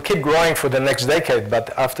will keep growing for the next decade,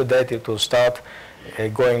 but after that it will start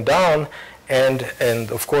going down, and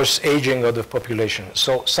of course aging of the population.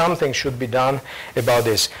 So something should be done about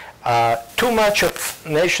this. Too much of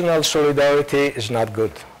national solidarity is not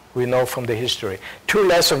good. We know from the history. Too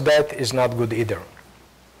less of that is not good either.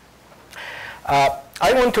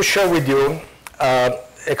 I want to share with you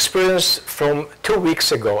experience from 2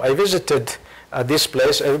 weeks ago. I visited this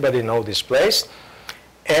place. Everybody knows this place.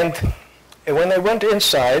 And when I went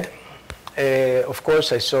inside, of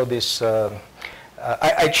course, I saw this.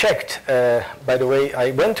 I checked, by the way,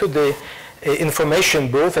 I went to the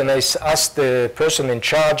information booth and I asked the person in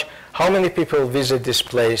charge, how many people visit this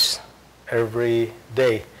place every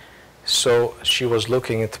day? So she was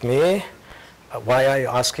looking at me. Why are you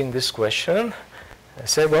asking this question? I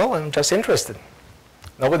said, well, I'm just interested.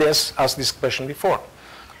 Nobody has asked this question before.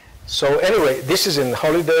 So anyway, this is in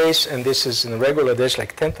holidays, and this is in regular days,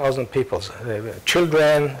 like 10,000 people,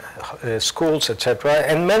 children, schools, etc.,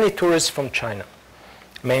 and many tourists from China,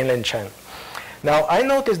 mainland China. Now, I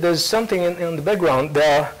noticed there's something in the background.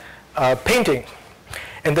 There are paintings,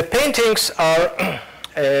 and the paintings are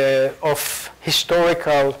of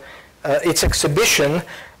historical. It's exhibition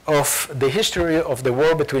of the history of the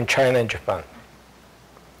war between China and Japan.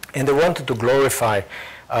 And they wanted to glorify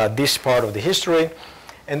this part of the history.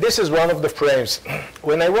 And this is one of the frames.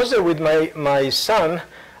 When I was there with my son,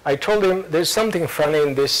 I told him there's something funny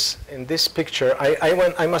in this picture.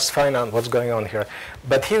 I must find out what's going on here.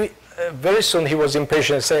 But very soon he was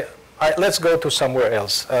impatient and said, let's go to somewhere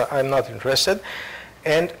else. I'm not interested.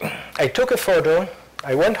 And I took a photo.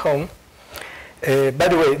 I went home. By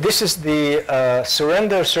the way, this is the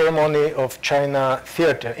surrender ceremony of China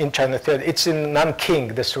Theater, in China Theater. It's in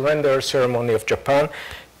Nanking, the surrender ceremony of Japan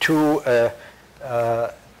to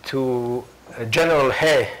General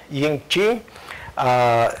He Ying-chi,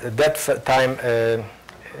 that time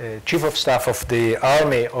Chief of Staff of the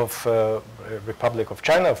Army of Republic of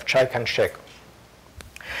China, of Chiang Kai-shek.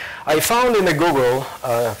 I found in the Google,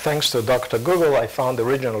 thanks to Dr. Google, I found the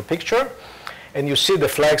original picture. And you see the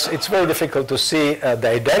flags. It's very difficult to see the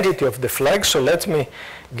identity of the flag, so let me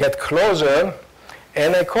get closer.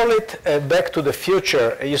 And I call it Back to the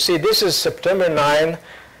Future. You see, this is September 9,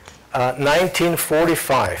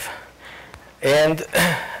 1945. And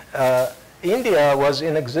India was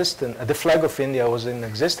inexistent. The flag of India was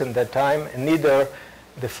inexistent at that time, and neither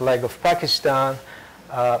the flag of Pakistan.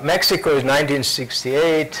 Mexico is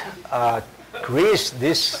 1968. Greece,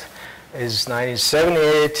 this is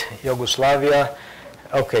 1978. Yugoslavia.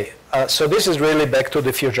 Okay, so this is really Back to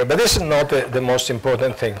the Future. But this is not the most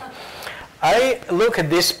important thing. I look at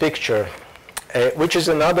this picture, which is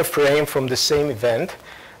another frame from the same event.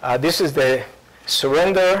 This is the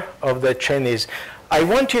surrender of the Chinese. I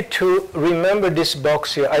want you to remember this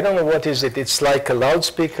box here. I don't know what is it. It's like a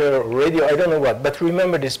loudspeaker or radio. I don't know what. But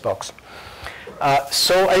remember this box.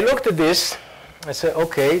 So I looked at this. I said,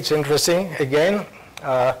 OK, it's interesting. Again,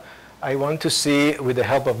 I want to see, with the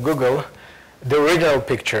help of Google, the original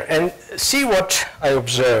picture. And see what I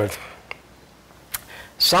observed.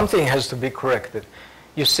 Something has to be corrected.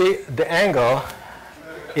 You see, the angle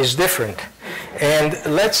is different. And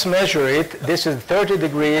let's measure it. This is 30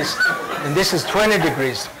 degrees, and this is 20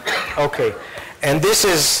 degrees. OK. And this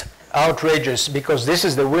is outrageous, because this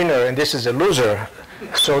is the winner, and this is a loser.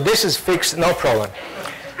 So this is fixed, no problem.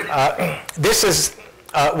 This is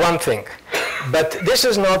one thing. But this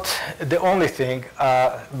is not the only thing.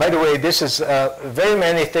 By the way, this is very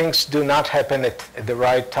many things do not happen at the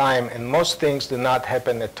right time, and most things do not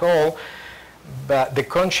happen at all. But the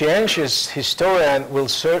conscientious historian will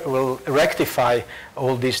rectify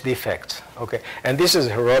all these defects. Okay, and this is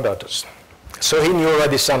Herodotus. So he knew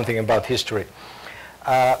already something about history.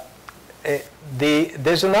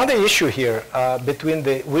 There's another issue here between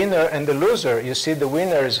the winner and the loser. You see, the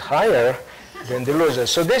winner is higher than the loser.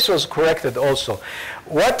 So this was corrected also.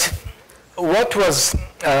 What was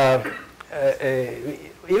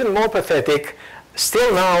even more pathetic,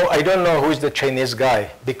 still now I don't know who is the Chinese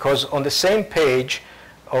guy, because on the same page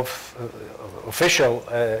of official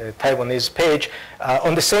Taiwanese page,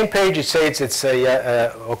 on the same page it says it's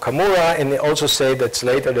Okamura, and they also say that's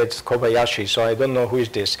later that's Kobayashi, so I don't know who is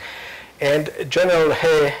this. And General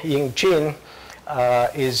He Ying-jin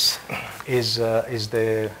is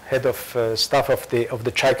the head of staff of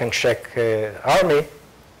the Chiang-Kai-shek army.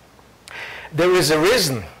 There is a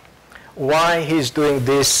reason why he's doing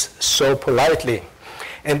this so politely,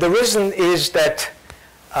 and the reason is that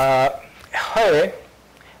He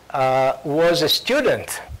was a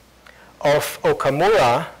student of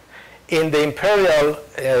Okamura in the Imperial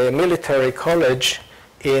Military College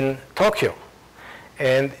in Tokyo,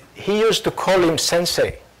 and he used to call him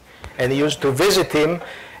sensei. And he used to visit him,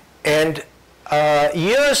 and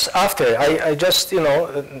years after, I just, you know,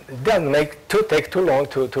 it doesn't take too long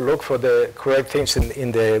to look for the correct things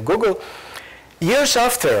in the Google. Years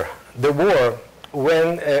after the war,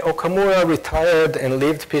 when Okamura retired and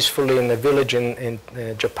lived peacefully in a village in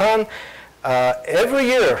Japan, every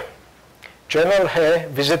year, General He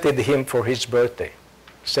visited him for his birthday,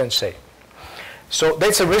 sensei. So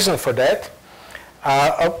that's a reason for that.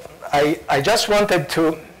 I just wanted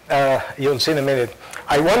to, you'll see in a minute,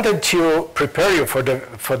 I wanted to prepare you for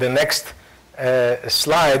the next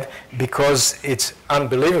slide, because it's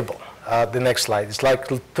unbelievable, the next slide. It's like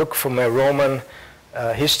took from a Roman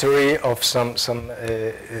history of some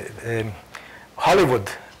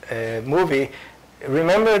Hollywood movie.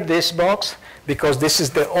 Remember this box? Because this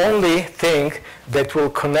is the only thing that will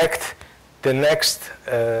connect the next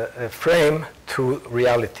frame to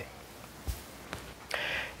reality.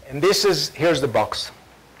 And this is, here's the box,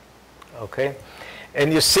 okay?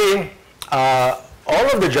 And you see, all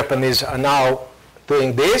of the Japanese are now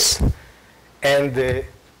doing this, and the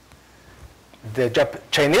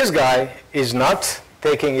Chinese guy is not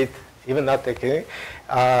taking it, even not taking it,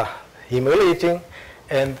 humiliating,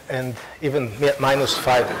 and even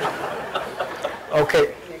 -5.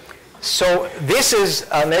 Okay, so this is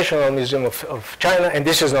a National Museum of China, and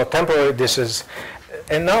this is not temporary, this is.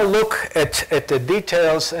 And now look at the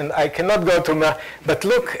details, and I cannot go to my, but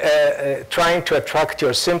look, trying to attract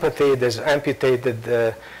your sympathy. There's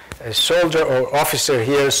amputated soldier or officer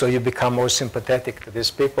here, so you become more sympathetic to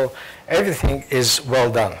these people. Everything is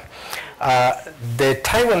well done. The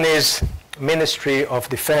Taiwanese Ministry of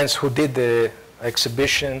Defense, who did the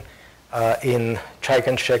exhibition in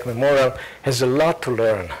Chiang-Kai-shek Memorial, has a lot to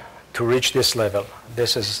learn to reach this level.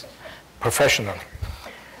 This is professional.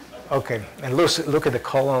 Okay, and look at the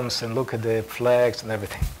columns, and look at the flags and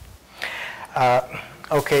everything.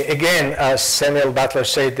 Okay, again, Samuel Butler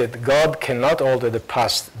said that God cannot alter the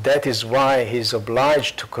past. That is why he is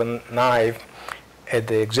obliged to connive at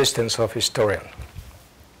the existence of historians.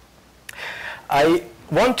 I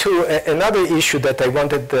want to, another issue that I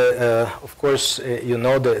wanted, of course, you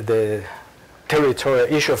know, the territorial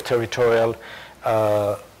issue of territorial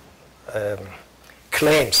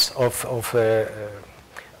claims of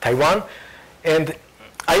Taiwan. And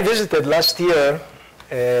I visited last year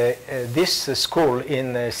this school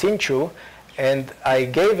in Hsinchu, and I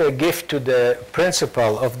gave a gift to the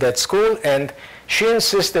principal of that school, and she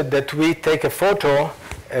insisted that we take a photo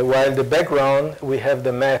while in the background we have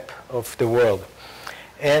the map of the world.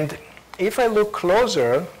 And if I look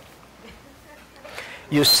closer,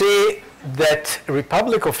 you see that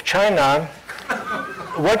Republic of China,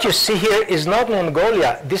 what you see here is not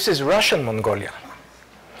Mongolia, this is Russian Mongolia.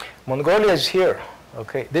 Mongolia is here.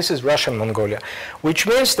 Okay, this is Russian Mongolia, which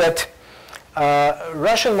means that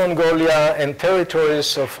Russian Mongolia and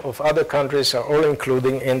territories of other countries are all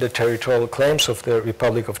included in the territorial claims of the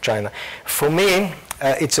Republic of China. For me,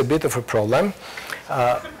 it's a bit of a problem.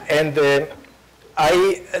 The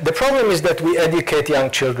problem is that we educate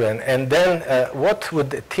young children, and then what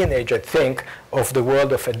would a teenager think of the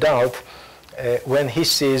world of adult when he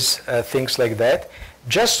sees things like that?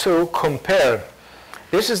 Just to compare,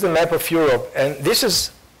 this is the map of Europe, and this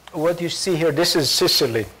is what you see here. This is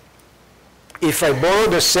Sicily. If I borrow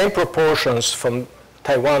the same proportions from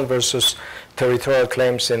Taiwan versus territorial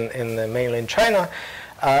claims in mainland China,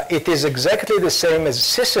 it is exactly the same as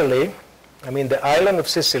Sicily. I mean, the island of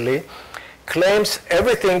Sicily claims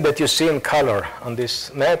everything that you see in color on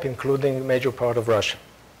this map, including a major part of Russia.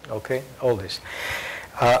 Okay, all this.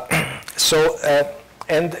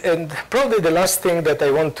 And probably the last thing that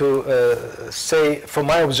I want to say from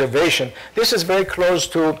my observation, this is very close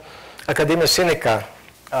to Academia Sinica.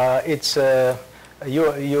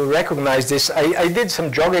 You recognize this. I did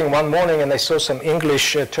some jogging one morning and I saw some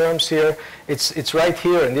English terms here. It's right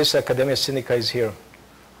here, and this Academia Sinica is here.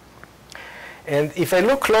 And if I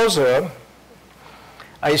look closer,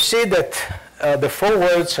 I see that the four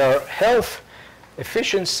words are health,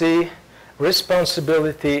 efficiency,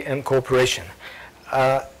 responsibility, and cooperation.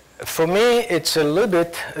 For me, it's a little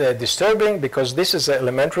bit disturbing because this is an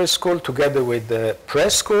elementary school together with the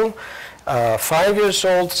preschool, 5 years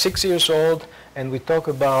old, 6 years old, and we talk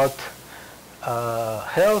about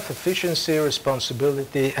health, efficiency,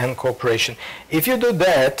 responsibility, and cooperation. If you do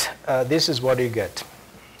that, this is what you get,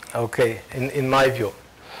 okay, in my view.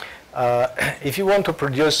 If you want to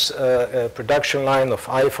produce a production line of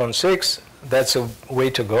iPhone 6, that's a way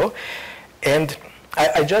to go. And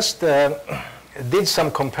I just did some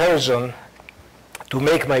comparison to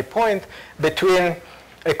make my point between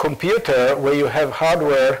a computer where you have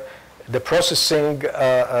hardware, the processing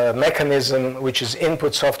mechanism, which is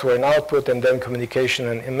input, software, and output, and then communication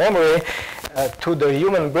and memory, to the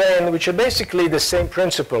human brain, which are basically the same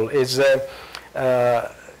principle. Is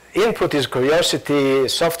input is curiosity,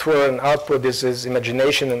 software and output is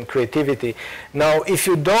imagination and creativity. Now, if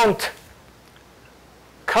you don't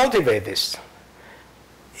cultivate this,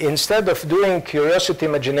 instead of doing curiosity,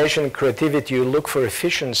 imagination, and creativity, you look for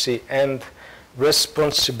efficiency and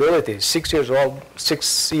responsibility. 6 years old,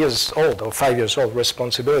 6 years old, or 5 years old,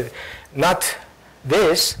 responsibility. Not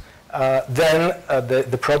this, then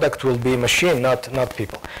the product will be machine, not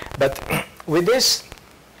people. But with this,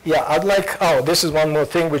 yeah, I'd like, oh, this is one more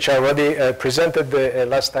thing which I already presented the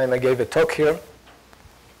last time I gave a talk here.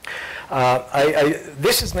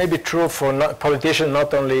 This is maybe true for politicians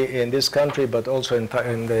not only in this country but also in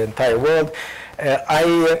the entire world. I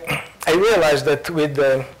realized that with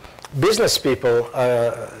business people,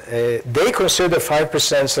 they consider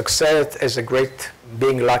 5% success as a great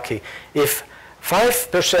being lucky. If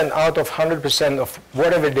 5% out of 100% of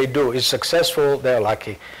whatever they do is successful, they're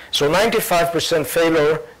lucky. So 95%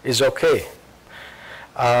 failure is okay.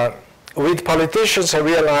 With politicians, I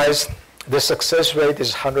realized the success rate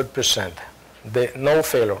is 100%. No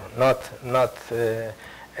failure,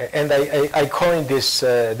 and I coined this,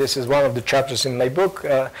 this is one of the chapters in my book,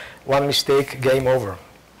 one mistake, game over.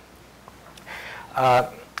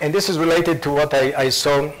 And this is related to what I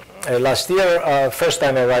saw last year. First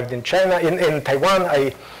time I arrived in China, in Taiwan,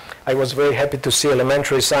 I was very happy to see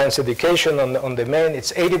elementary science education on the main.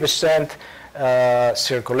 It's 80%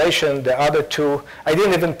 circulation. The other two, I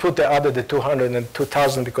didn't even put the 200 and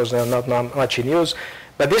 2000 because they're not much in use.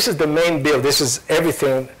 But this is the main bill. This is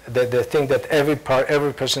everything, the thing that every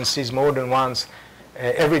person sees more than once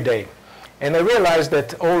every day. And I realized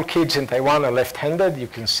that all kids in Taiwan are left-handed. You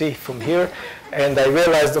can see from here. And I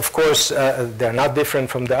realized, of course, they're not different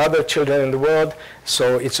from the other children in the world,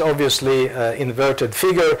 so it's obviously inverted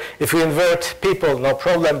figure. If you invert people, no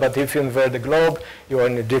problem, but if you invert the globe, you are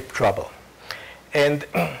in deep trouble. And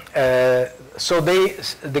so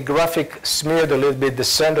the graphic smeared a little bit the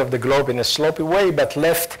center of the globe in a slopey way, but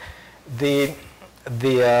left the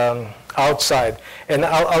outside. And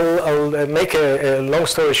I'll make a long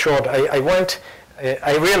story short. I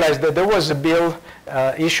realized that there was a bill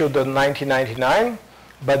issued in 1999,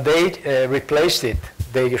 but they replaced it.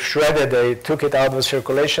 They shredded, they took it out of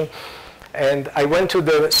circulation. And I went to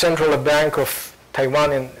the Central Bank of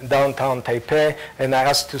Taiwan in downtown Taipei, and I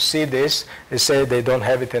asked to see this. They said they don't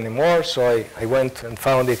have it anymore, so I went and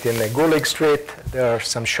found it in Gulig Street. There are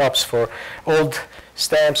some shops for old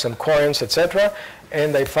stamps and coins, etc.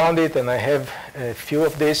 And I found it, and I have a few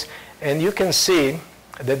of these. And you can see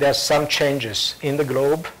that there are some changes in the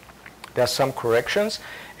globe. There are some corrections.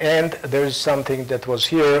 And there is something that was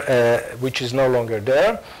here which is no longer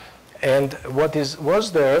there. And what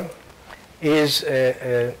was there is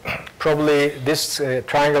probably this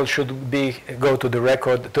triangle should go to the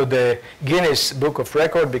record, to the Guinness Book of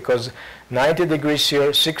Record, because 90 degrees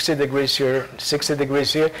here, 60 degrees here, 60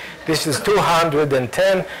 degrees here. This is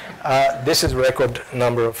 210. This is record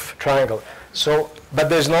number of triangle. So, but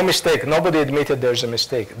there's no mistake. Nobody admitted there's a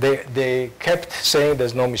mistake. They kept saying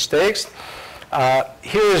there's no mistakes.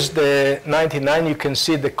 Here's the 99. You can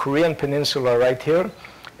see the Korean Peninsula right here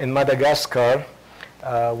in Madagascar,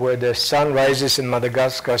 where the sun rises in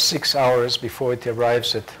Madagascar 6 hours before it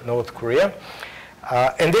arrives at North Korea.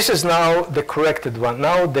 And this is now the corrected one.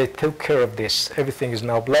 Now they took care of this. Everything is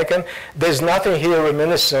now blackened. There's nothing here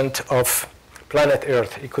reminiscent of planet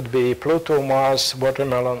Earth. It could be Pluto, Mars,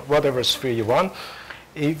 watermelon, whatever sphere you want.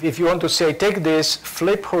 If you want to say, take this,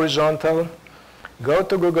 flip horizontal, go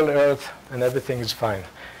to Google Earth, and everything is fine.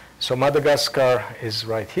 So Madagascar is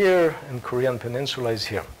right here, and Korean Peninsula is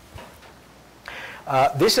here.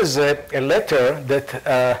 This is a letter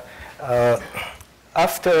that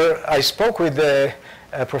after I spoke with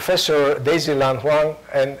Professor Daisy Lan Huang,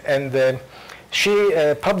 and she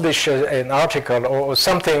published an article or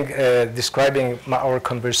something describing our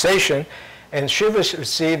conversation, and she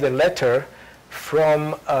received a letter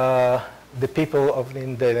from the people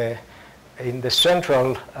in the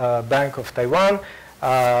Central Bank of Taiwan.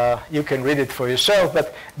 You can read it for yourself,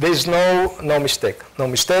 but there's no mistake. No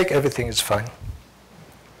mistake, everything is fine.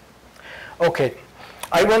 Okay,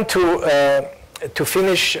 I want to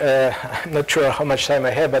finish, I'm not sure how much time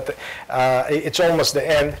I have, but it's almost the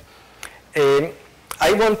end.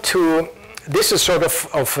 I want to, this is sort of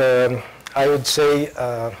I would say,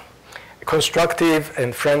 constructive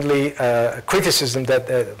and friendly criticism that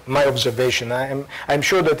my observation. I'm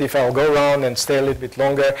sure that if I'll go around and stay a little bit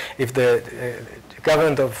longer, if the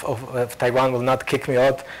government of Taiwan will not kick me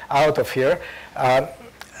out of here,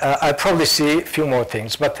 I'll probably see a few more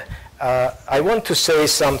things. But I want to say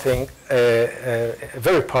something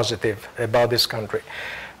very positive about this country.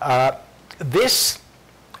 This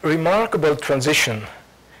remarkable transition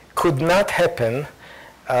could not happen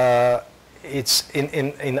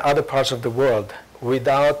in other parts of the world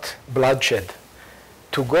without bloodshed.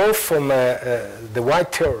 To go from the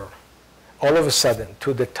white terror all of a sudden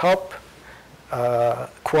to the top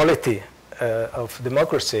quality of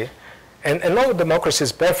democracy, and no democracy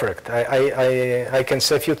is perfect. I can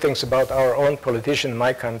say a few things about our own politicians in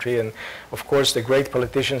my country, and of course the great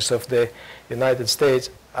politicians of the United States.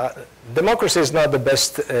 Democracy is not the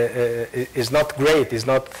best, is not great, is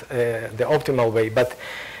not the optimal way, but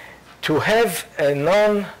to have a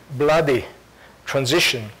non-bloody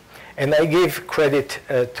transition, and I give credit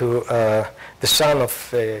to the son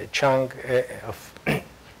of Chiang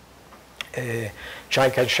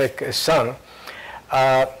Kai-shek's son,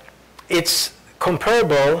 it's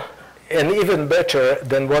comparable and even better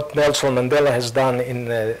than what Nelson Mandela has done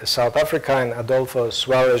in South Africa and Adolfo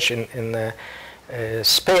Suarez in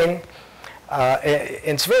Spain.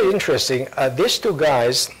 It's very interesting. These two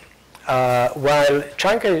guys, while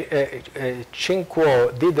Chiang Kai-shek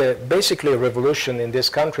did basically a revolution in this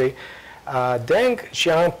country, Deng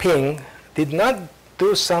Xiaoping did not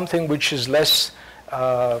do something which is less,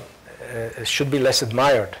 should be less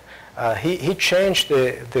admired. He changed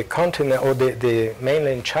the continent, or the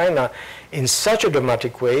mainland China, in such a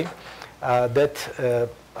dramatic way that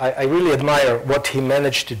I really admire what he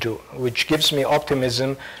managed to do, which gives me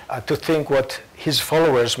optimism to think what his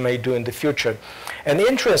followers may do in the future. And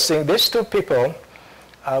interesting, these two people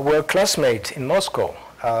were classmates in Moscow,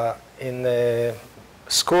 in a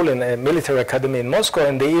school, in a military academy in Moscow,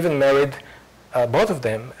 and they even married, both of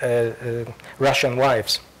them, Russian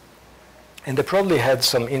wives. And they probably had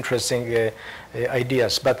some interesting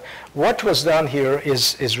ideas. But what was done here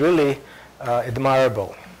is really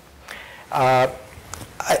admirable. And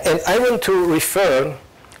I want to refer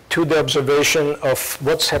to the observation of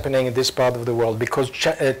what's happening in this part of the world, because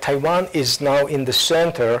Taiwan is now in the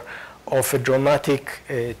center of dramatic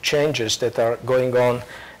changes that are going on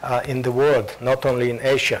in the world, not only in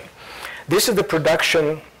Asia. This is the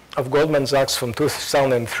production of Goldman Sachs from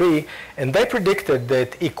 2003, and they predicted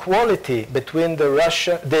that equality between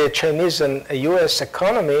the Chinese and US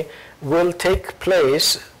economy will take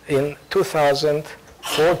place in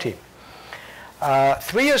 2040.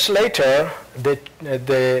 3 years later,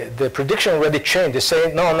 the prediction already changed. They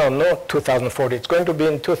say, no, not 2040. It's going to be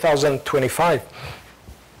in 2025.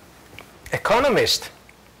 Economists,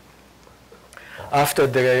 after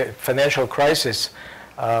the financial crisis,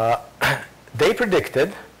 they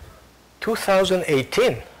predicted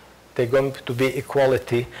 2018 there's going to be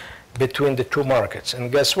equality between the two markets.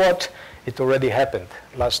 And guess what? It already happened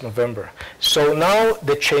last November. So now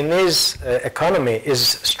the Chinese economy is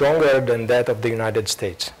stronger than that of the United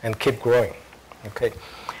States and keep growing. Okay.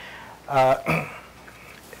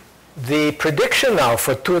 The prediction now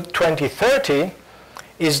for 2030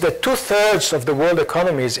 is that 2/3 of the world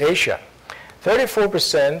economy is Asia.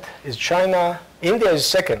 34% is China. India is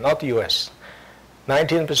second, not the US.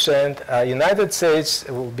 19%. United States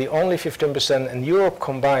will be only 15%, and Europe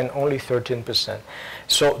combined only 13%.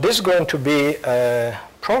 So this is going to be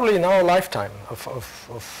probably in our lifetime of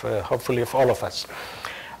hopefully of all of us.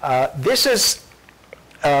 This is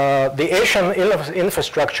the Asian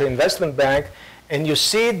Infrastructure Investment Bank, and you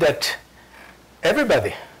see that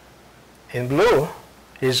everybody in blue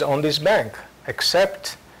is on this bank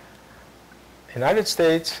except United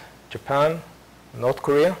States, Japan, North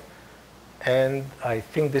Korea, and I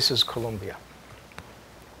think this is Colombia.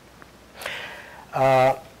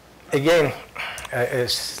 Again, a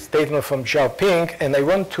statement from Xiaoping, and I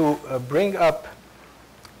want to bring up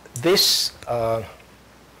this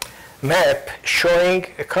map showing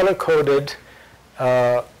a color-coded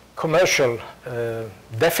commercial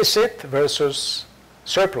deficit versus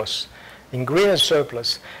surplus. In green is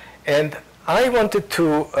surplus. And I wanted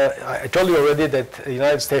to, I told you already that the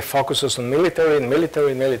United States focuses on military, and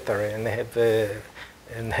they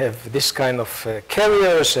have this kind of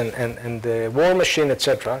carriers and the war machine,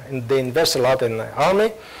 etc. And they invest a lot in the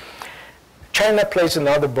army. China plays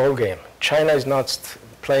another ball game. China is not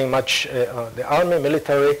playing much the army,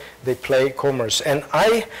 military, they play commerce. And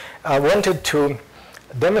I wanted to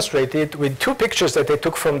demonstrate it with two pictures that I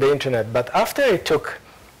took from the internet. But after I took,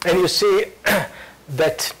 and you see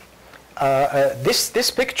that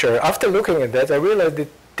this picture, after looking at that, I realized that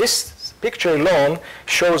this picture alone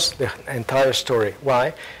shows the entire story.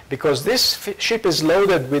 Why? Because this ship is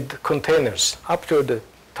loaded with containers up to the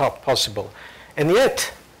top possible. And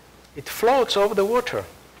yet, it floats over the water.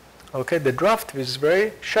 Okay, the draft is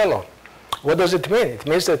very shallow. What does it mean? It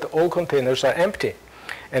means that all containers are empty.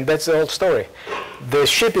 And that's the whole story. The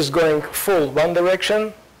ship is going full one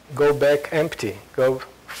direction, go back empty. Go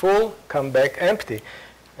full, come back empty.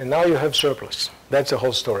 And now you have surplus. That's the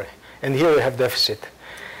whole story. And here you have deficit.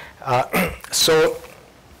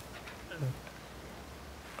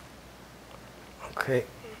 Okay.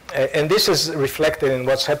 And this is reflected in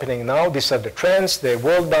what's happening now. These are the trends. The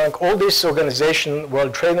World Bank, all these organizations,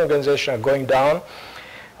 World Trade Organization, are going down.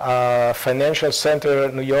 Financial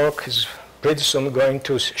Center New York is pretty soon going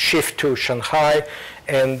to shift to Shanghai.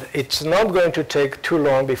 And it's not going to take too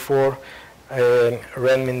long before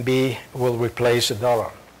renminbi will replace the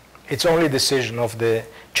dollar. It's only a decision of the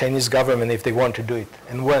Chinese government if they want to do it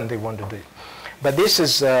and when they want to do it. But this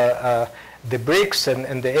is the BRICS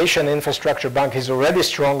and the Asian Infrastructure Bank is already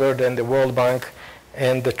stronger than the World Bank,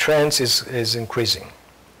 and the trend is increasing.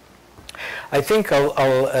 I think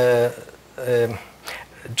I'll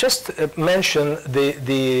just mention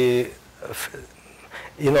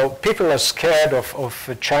people are scared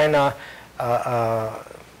of China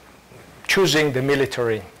choosing the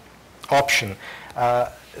military option.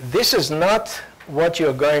 This is not what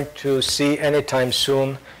you're going to see anytime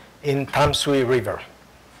soon in Tamsui River,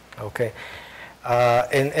 okay?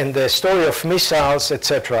 And the story of missiles,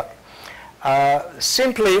 etc.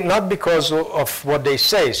 Simply not because of what they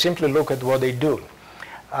say, simply look at what they do.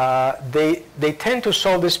 They tend to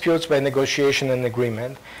solve disputes by negotiation and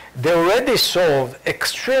agreement. They already solved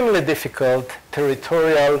extremely difficult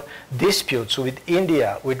territorial disputes with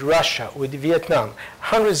India, with Russia, with Vietnam.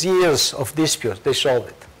 Hundreds of years of disputes, they solved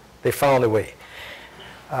it. They found a way.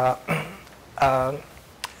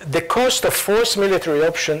 The cost of forced military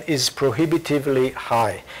option is prohibitively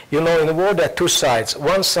high. You know, in the war there are two sides.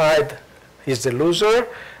 One side is the loser,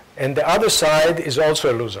 And the other side is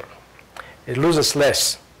also a loser. It loses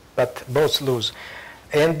less, but both lose.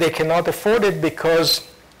 And they cannot afford it because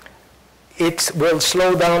it will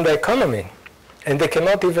slow down the economy. And they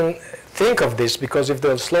cannot even think of this, because if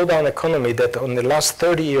they'll slow down economy, that on the last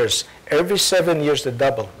 30 years, every 7 years they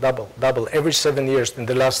double, every 7 years in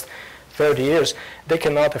the last 30 years, they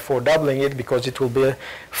cannot afford doubling it, because it will be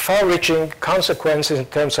far-reaching consequences in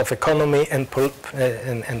terms of economy and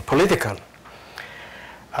political.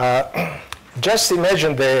 Just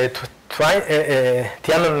imagine the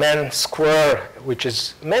Tiananmen Square, which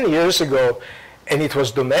is many years ago, and it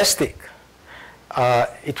was domestic.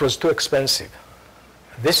 It was too expensive.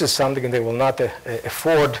 This is something they will not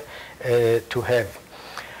afford to have.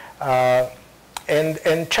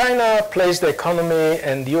 And China plays the economy,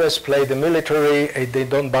 and the US play the military. They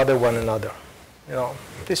don't bother one another. You know,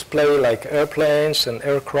 this play like airplanes and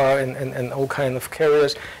aircraft and all kind of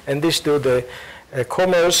carriers, and this do the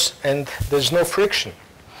commerce, and there's no friction.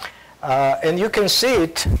 And you can see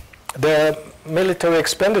it. The military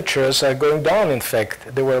expenditures are going down. In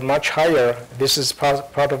fact, they were much higher. This is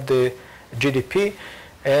part of the GDP,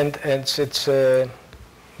 and it's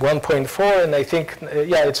 1.4, and I think,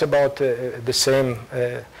 yeah, it's about the same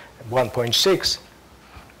 1.6.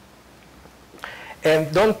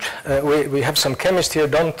 And we have some chemists here,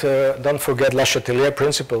 don't forget Le Chatelier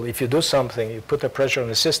principle. If you do something, you put a pressure on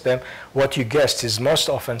the system, what you guessed is most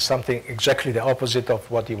often something exactly the opposite of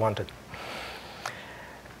what you wanted.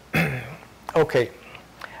 Okay,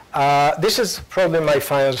 this is probably my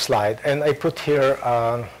final slide, and I put here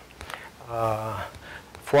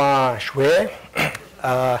Fua Shui,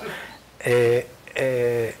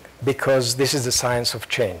 because this is the science of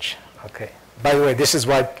change. Okay. By the way, this is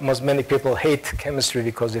why many people hate chemistry,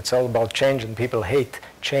 because it's all about change, and people hate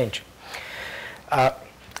change.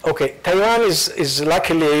 Okay, Taiwan is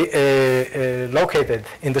luckily located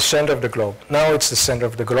in the center of the globe. Now it's the center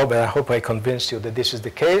of the globe, and I hope I convinced you that this is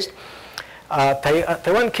the case.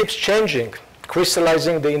 Taiwan keeps changing,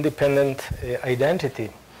 crystallizing the independent identity.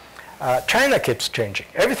 China keeps changing.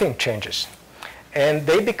 Everything changes. And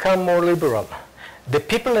they become more liberal. The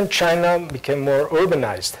people in China became more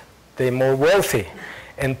urbanized. They're more wealthy.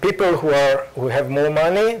 And people who have more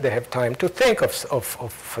money, they have time to think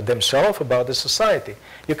of themselves, about the society.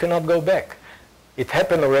 You cannot go back. It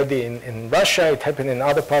happened already in Russia. It happened in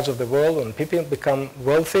other parts of the world. When people become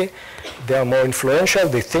wealthy, they are more influential.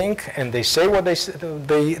 They think, and they say what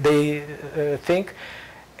they think.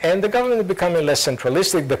 And the government is becoming less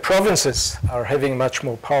centralistic. The provinces are having much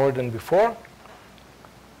more power than before.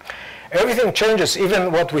 Everything changes,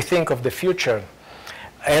 even what we think of the future.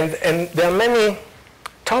 And there are many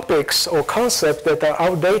topics or concepts that are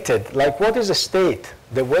outdated, like what is a state?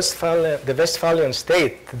 The Westphalian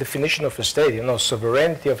state, the definition of a state, you know,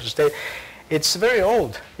 sovereignty of a state, it's very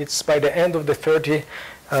old. It's by the end of the 30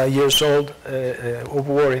 years old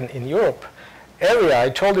war in Europe. Area, I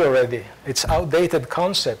told you already, it's outdated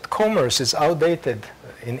concept. Commerce is outdated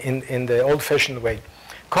in the old-fashioned way.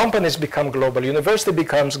 Companies become global. University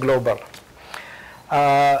becomes global.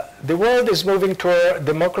 The world is moving toward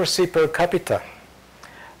democracy per capita.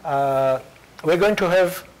 We're going to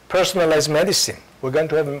have personalized medicine. We're going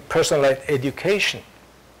to have personalized education.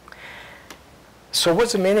 So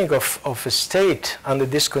what's the meaning of a state under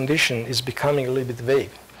this condition is becoming a little bit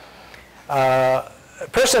vague.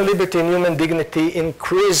 Personal liberty and human dignity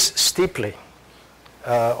increase steeply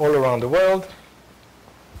all around the world.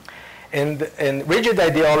 And rigid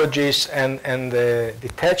ideologies and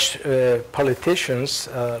detached politicians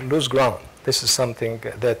lose ground. This is something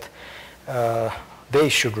that they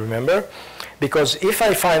should remember. Because if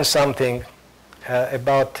I find something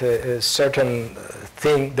about a certain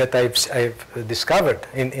thing that I've discovered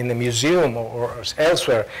in a museum or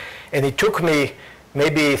elsewhere, and it took me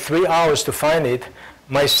maybe 3 hours to find it,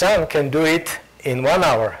 my son can do it in 1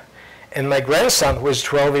 hour. And my grandson, who is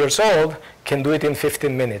 12 years old, can do it in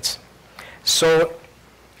 15 minutes. So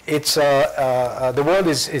it's, the world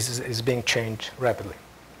is being changed rapidly.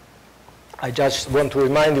 I just want to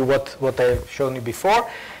remind you what I've shown you before.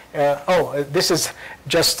 This is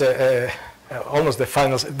just almost the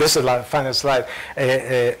final, this is the final slide.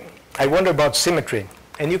 I wonder about symmetry.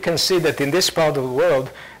 And you can see that in this part of the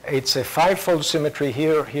world, it's a 5-fold symmetry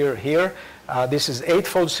here, here, here. This is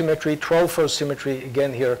 8-fold symmetry, 12-fold symmetry,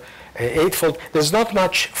 again here, 8-fold. There's not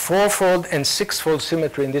much 4-fold and 6-fold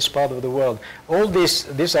symmetry in this part of the world. All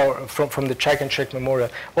these are from the Chak and Chek Memorial.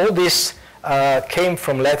 All this came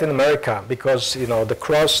from Latin America because, you know, the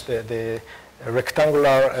cross, the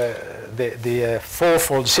rectangular, the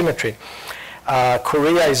 4-fold symmetry.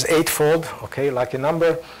 Korea is 8-fold, okay, lucky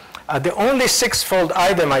number. The only six-fold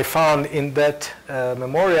item I found in that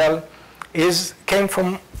memorial came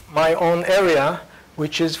from my own area,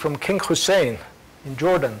 which is from King Hussein in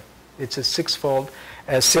Jordan. It's a six-fold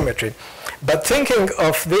symmetry. But thinking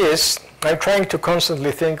of this, I'm trying to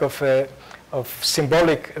constantly think of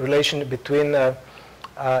symbolic relation between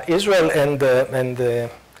Israel and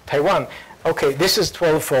Taiwan. Okay, this is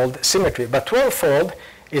 12-fold symmetry, but 12-fold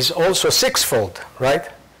is also six-fold, right?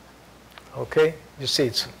 Okay, you see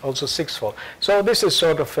it's also six-fold. So this is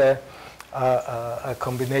sort of a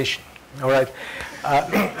combination, all right?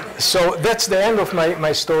 So that's the end of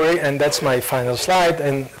my story, and that's my final slide,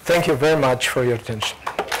 and thank you very much for your attention.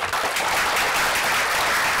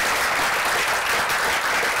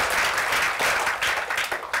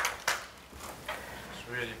 It's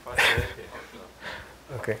really fascinating.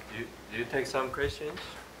 Okay. Do you take some questions?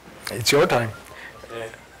 It's your time. Okay,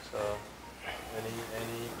 so any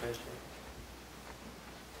questions?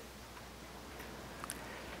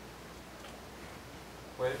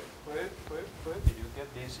 Where did you get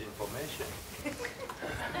this information?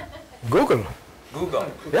 Google. Google.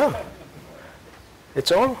 Yeah.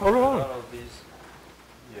 It's all A lot around. of these,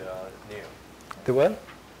 new. The what?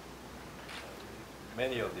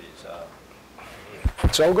 Many of these are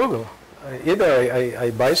It's all Google. Either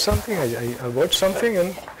I buy something, I watch something,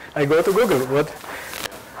 and I go to Google.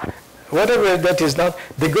 Whatever that is not,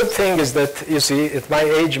 the good thing is that, you see, at my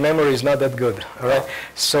age, memory is not that good, all right?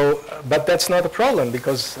 So, but that's not a problem,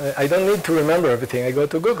 because I don't need to remember everything. I go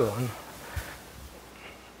to Google.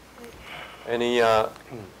 Any,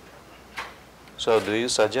 so do you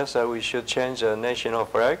suggest that we should change the national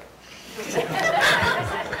flag?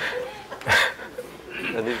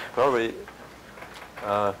 And it probably,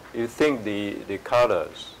 you think the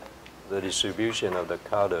colors, the distribution of the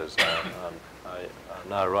colors are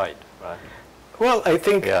not right, right? Well, I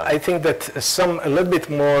think that a little bit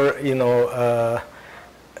more,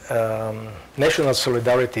 national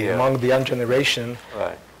solidarity among the young generation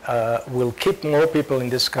will keep more people in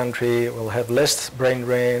this country. Will have less brain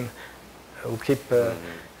drain. Will keep.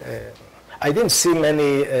 I didn't see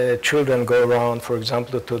many children go around, for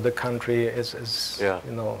example, to the country as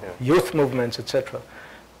youth movements, etc.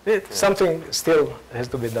 Something still has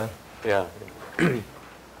to be done. Yeah.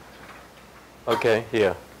 Okay,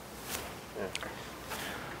 here.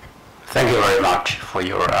 Thank you very much for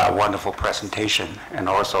your wonderful presentation and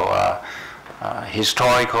also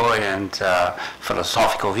historical and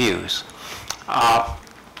philosophical views.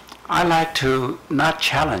 I'd like to not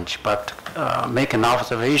challenge but make an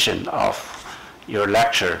observation of your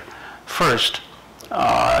lecture. First,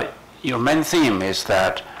 your main theme is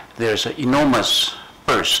that there's an enormous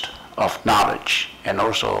burst of knowledge and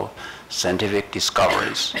also scientific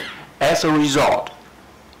discoveries. As a result,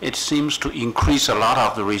 it seems to increase a lot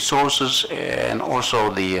of the resources and also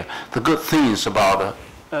the good things about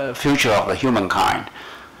the future of the humankind.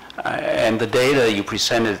 And the data you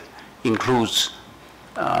presented includes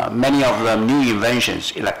many of the new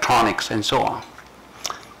inventions, electronics and so on.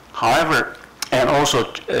 However, and also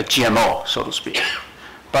GMO, so to speak.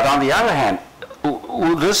 But on the other hand,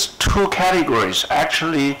 these two categories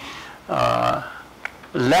actually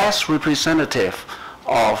less representative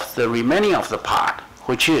of the remaining of the part,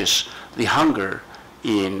 which is the hunger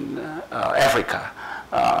in Africa,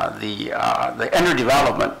 the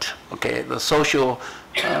underdevelopment, okay, the social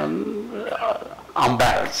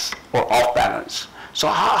unbalance or off balance. So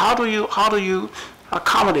how do you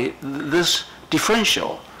accommodate this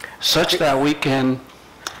differential such that we can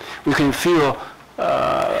feel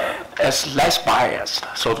as less biased,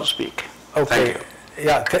 so to speak? Okay. Thank you.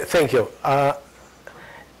 Yeah. Thank you.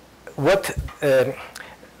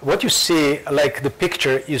 What you see, like the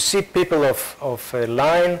picture, you see people of a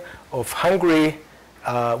line of hungry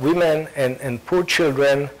women and poor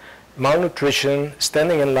children, malnutrition,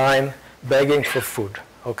 standing in line, begging for food.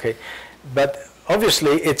 Okay, but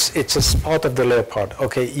obviously it's a spot of the leopard.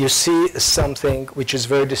 Okay, you see something which is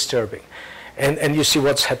very disturbing, and you see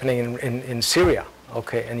what's happening in Syria.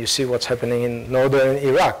 Okay, and you see what's happening in northern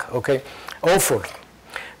Iraq. Okay, awful.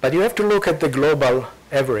 But you have to look at the global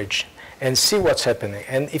average and see what's happening.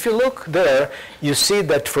 And if you look there, you see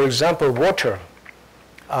that, for example, water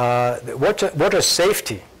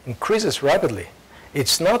safety increases rapidly.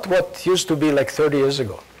 It's not what used to be like 30 years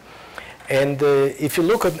ago. And if you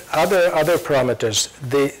look at other parameters,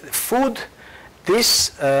 the food,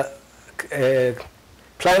 this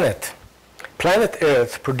planet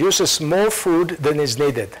Earth produces more food than is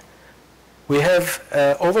needed. We have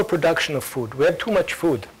overproduction of food. We have too much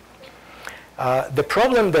food. The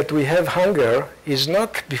problem that we have hunger is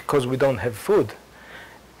not because we don't have food.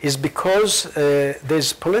 It's because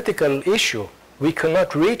there's political issue we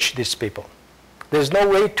cannot reach these people. There's no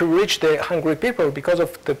way to reach the hungry people because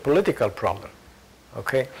of the political problem,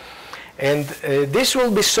 okay? And this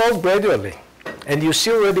will be solved gradually. And you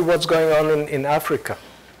see already what's going on in Africa.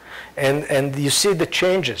 And you see the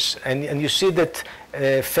changes, and you see that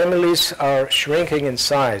families are shrinking in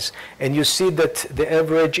size, and you see that the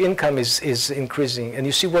average income is increasing, and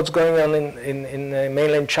you see what's going on in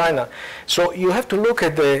mainland China. So you have to look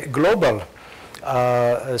at the global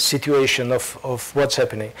situation of what's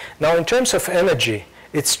happening. Now, in terms of energy,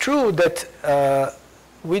 it's true that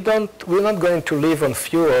we're not going to live on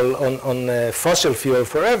fuel, on fossil fuel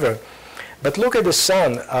forever. But look at the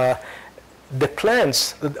sun. The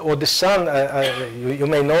plants or the sun, you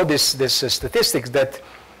may know this statistics that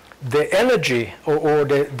the energy or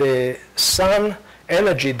the sun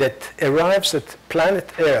energy that arrives at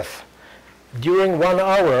planet Earth during 1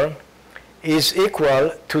 hour is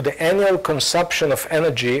equal to the annual consumption of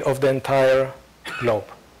energy of the entire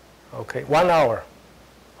globe. Okay, 1 hour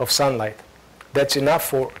of sunlight. That's enough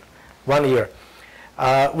for 1 year.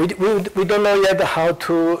 We don't know yet how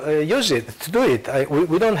to use it, to do it.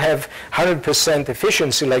 We don't have 100%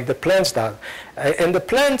 efficiency like the plants do. And the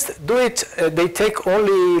plants do it, they take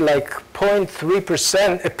only like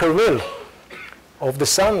 0.3% per mil of the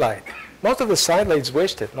sunlight. Most of the sunlight is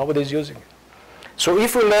wasted. Nobody's using it. So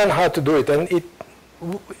if we learn how to do it, and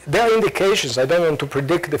there are indications, I don't want to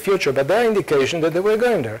predict the future, but there are indications that we're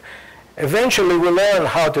going there. Eventually, we'll learn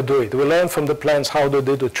how to do it. We'll learn from the plants how to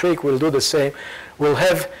do the trick. We'll do the same. We'll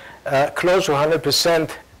have close to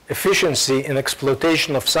 100% efficiency in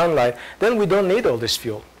exploitation of sunlight. Then we don't need all this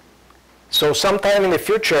fuel. So sometime in the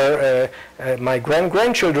future, my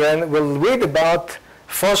grandchildren will read about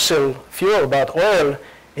fossil fuel, about oil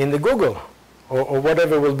in the Google or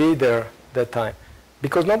whatever will be there that time.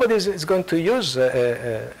 Because nobody is going to use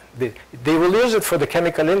they will use it for the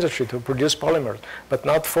chemical industry to produce polymers, but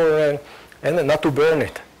not for and not to burn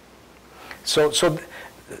it. So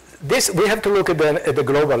this we have to look at the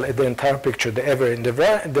global, at the entire picture,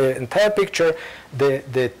 the entire picture.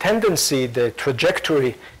 The tendency, the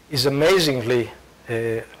trajectory is amazingly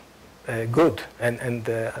good, and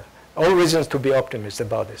all reasons to be optimistic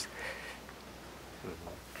about this.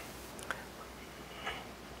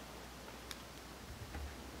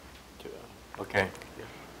 Okay.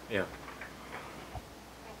 Yeah.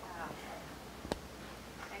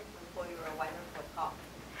 Thank you for your wonderful talk.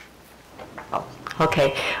 Oh,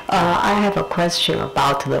 okay. I have a question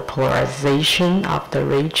about the polarization of the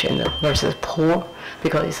rich and versus poor,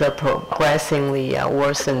 because it's a progressively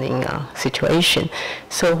worsening situation.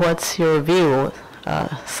 So what's your view,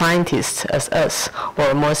 scientists as us,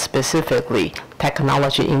 or more specifically,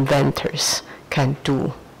 technology inventors, can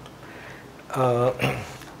do?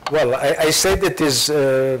 Well, I said it is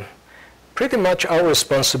pretty much our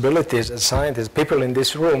responsibilities as scientists, people in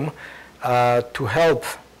this room, to help,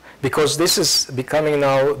 because this is becoming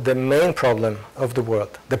now the main problem of the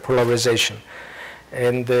world, the polarization.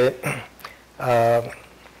 And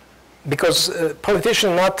because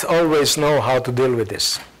politicians not always know how to deal with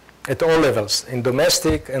this at all levels, in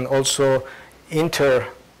domestic and also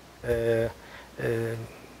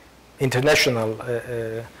international.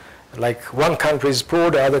 Like one country is poor,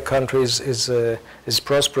 the other country is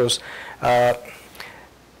prosperous, and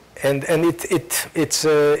it's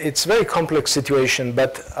a very complex situation.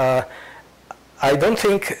 But I don't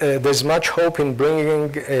think there's much hope in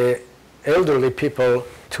bringing elderly people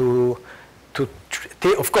to.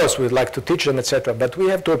 Of course, we'd like to teach them, etc. But we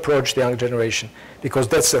have to approach the young generation, because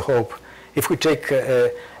that's the hope. If we take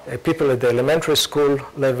people at the elementary school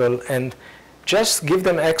level and just give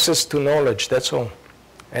them access to knowledge, that's all.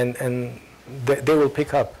 And they will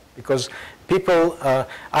pick up, because people,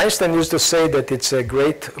 Einstein used to say that it's a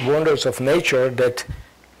great wonders of nature that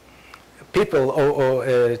people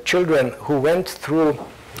or children who went through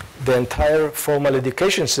the entire formal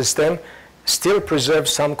education system still preserve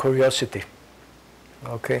some curiosity.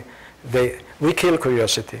 Okay, we kill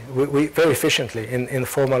curiosity we very efficiently in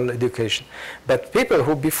formal education, but people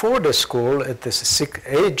who before the school at the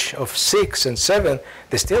age of 6 and 7,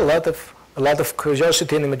 they still a lot of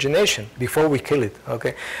curiosity and imagination before we kill it.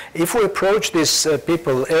 Okay, if we approach these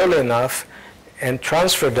people early enough and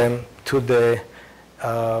transfer them to the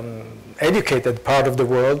educated part of the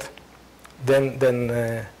world, then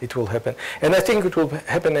it will happen. And I think it will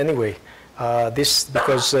happen anyway.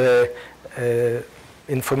 Because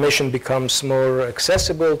information becomes more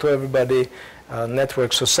accessible to everybody.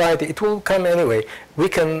 Network society, it will come anyway. We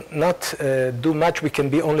can not do much, we can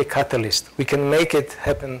be only catalyst. We can make it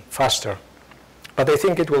happen faster. But I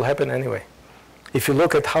think it will happen anyway. If you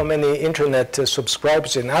look at how many internet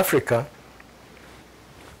subscribers in Africa,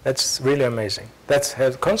 That's really amazing. That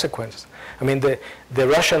has consequences. I mean, the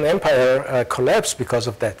Russian Empire collapsed because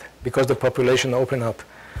of that, because the population opened up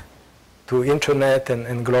to internet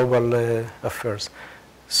and global affairs.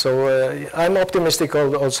 So I'm optimistic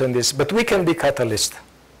also in this, but we can be catalysts.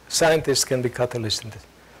 Scientists can be catalysts in this.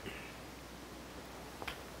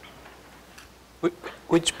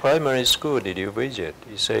 Which primary school did you visit?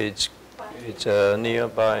 You say it's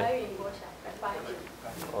nearby,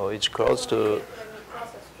 or it's close to.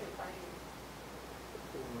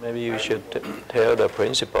 Maybe you should tell the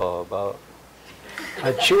principal about.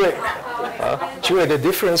 Actually, the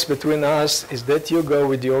difference between us is that you go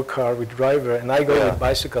with your car, with driver, and I go with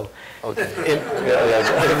bicycle. Okay.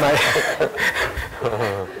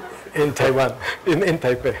 In Taiwan, in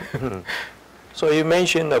Taipei. So you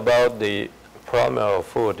mentioned about the problem of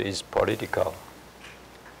food is political.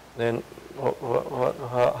 Then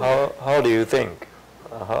how do you think?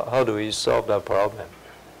 How do we solve that problem?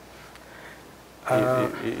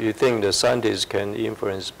 You think the scientists can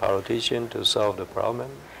influence politicians to solve the problem?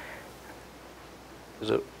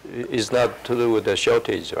 So it's not to do with the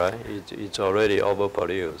shortage, right? It's already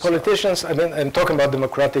overproduced. Politicians, I mean, I'm talking about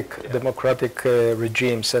democratic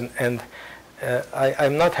regimes, and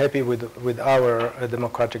I'm not happy with our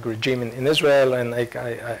democratic regime in Israel, and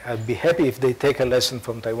I'd be happy if they take a lesson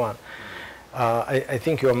from Taiwan. I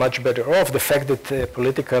think you're much better off. The fact that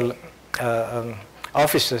political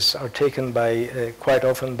offices are taken by quite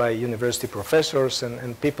often by university professors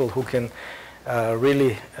and people who can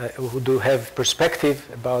really who do have perspective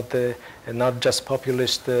about and not just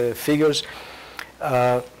populist figures.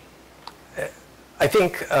 I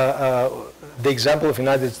think the example of the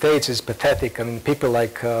United States is pathetic. I mean, people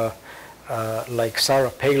like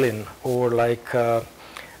Sarah Palin or like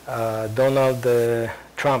Donald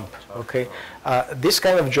Trump. Okay, this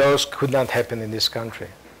kind of jokes could not happen in this country.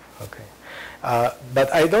 Okay.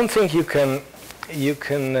 But I don't think you can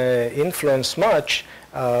influence much.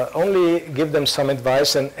 Only give them some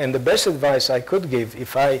advice, and the best advice I could give,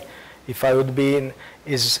 if I would be in,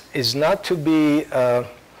 is not to be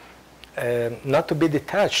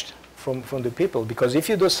detached from the people. Because if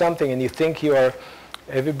you do something and you think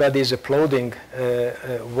everybody is applauding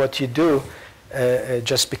what you do,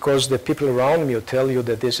 just because the people around you tell you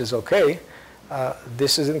that this is okay,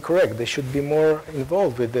 this is incorrect. They should be more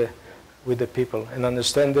involved with the people and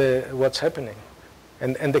understand what's happening.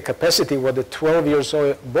 And the capacity what a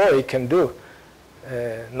 12-year-old boy can do,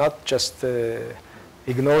 not just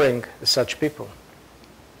ignoring such people.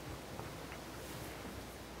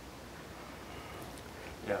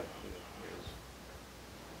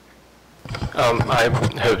 I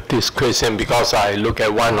have this question because I look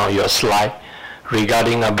at one of your slides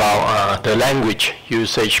regarding about the language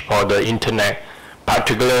usage for the internet.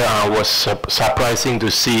 Particularly, was surprising to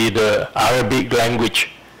see the Arabic language,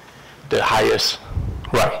 the highest,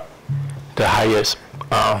 right? The highest.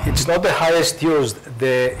 It's not the highest used.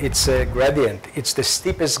 It's a gradient. It's the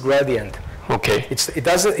steepest gradient. Okay.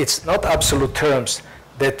 It's not absolute terms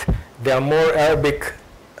that there are more Arabic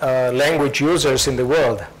language users in the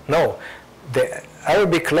world. No, the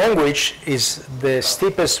Arabic language is the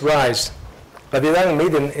steepest rise, but it doesn't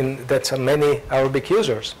mean that many Arabic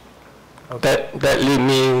users. Okay. That leads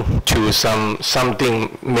me to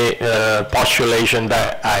something postulation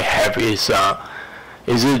that I have is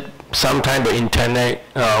it sometime the internet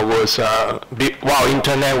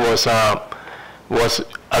internet was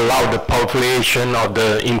allowed the population of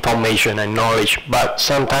the information and knowledge, but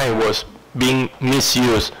sometimes it was being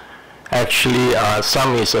misused. Actually,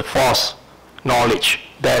 some is a false knowledge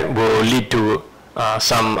that will lead to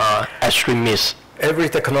some extremists. Every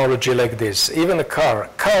technology like this, even a car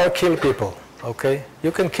kill people, okay?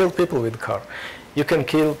 You can kill people with car. You can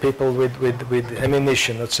kill people with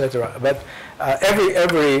ammunition, etc. But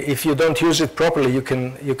if you don't use it properly, you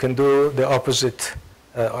can do the opposite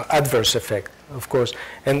adverse effect, of course.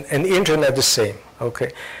 And internet the same,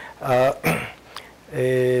 okay?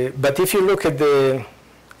 But if you look at the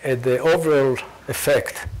overall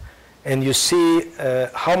effect, and you see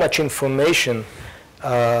how much information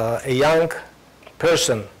a young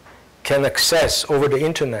person can access over the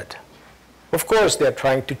internet. Of course, they're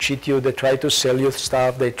trying to cheat you, they try to sell you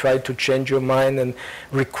stuff, they try to change your mind and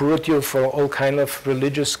recruit you for all kind of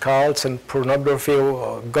religious cults and pornography,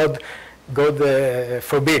 or God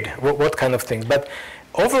forbid, what kind of thing. But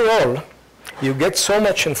overall, you get so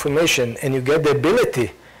much information and you get the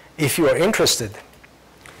ability, if you are interested,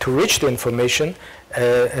 to reach the information,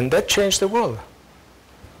 and that changed the world.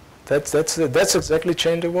 That's exactly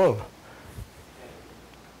changed the world.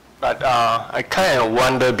 But I kind of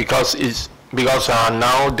wonder because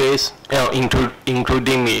nowadays,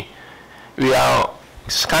 including me, we are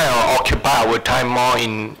kind of occupy our time more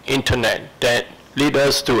in internet that lead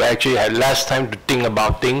us to actually have less time to think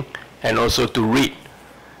about things and also to read.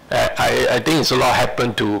 I think it's a lot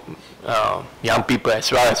happened to young people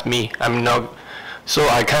as well as me. I'm not, so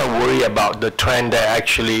I kind of worry about the trend that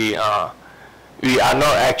actually we are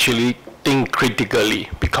not actually think critically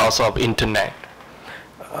because of internet.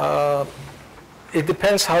 It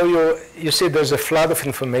depends how you see there's a flood of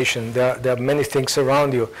information. There are many things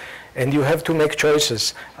around you, and you have to make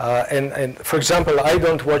choices. And for example, I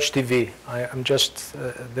don't watch TV. I'm just,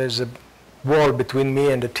 there's a wall between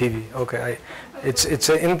me and the TV. Okay, it's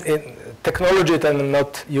a technology that I'm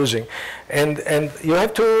not using. And you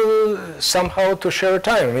have to somehow to share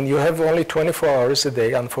time. I mean, you have only 24 hours a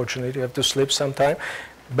day, unfortunately. You have to sleep sometime.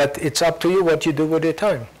 But it's up to you what you do with your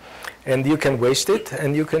time. And you can waste it,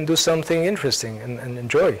 and you can do something interesting and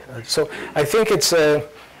enjoy. So I think it's up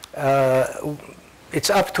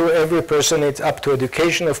to every person. It's up to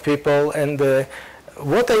education of people. And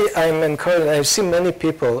what I'm encouraging, I see many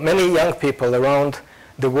people, many young people around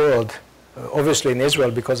the world, obviously in Israel,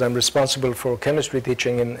 because I'm responsible for chemistry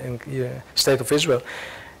teaching in state of Israel.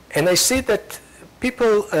 And I see that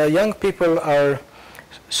people, young people are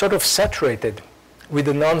sort of saturated with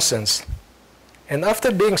the nonsense. And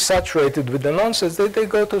after being saturated with the nonsense, they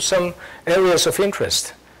go to some areas of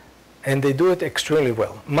interest. And they do it extremely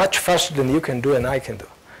well, much faster than you can do and I can do.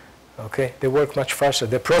 Okay? They work much faster.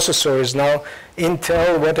 The processor is now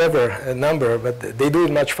Intel, whatever number, but they do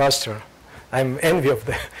it much faster. I'm envy of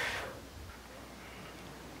them.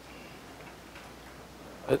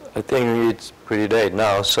 I think it's pretty late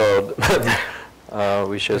now, so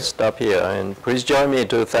we should stop here. And please join me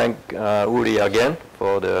to thank Uri again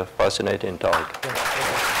for the fascinating talk.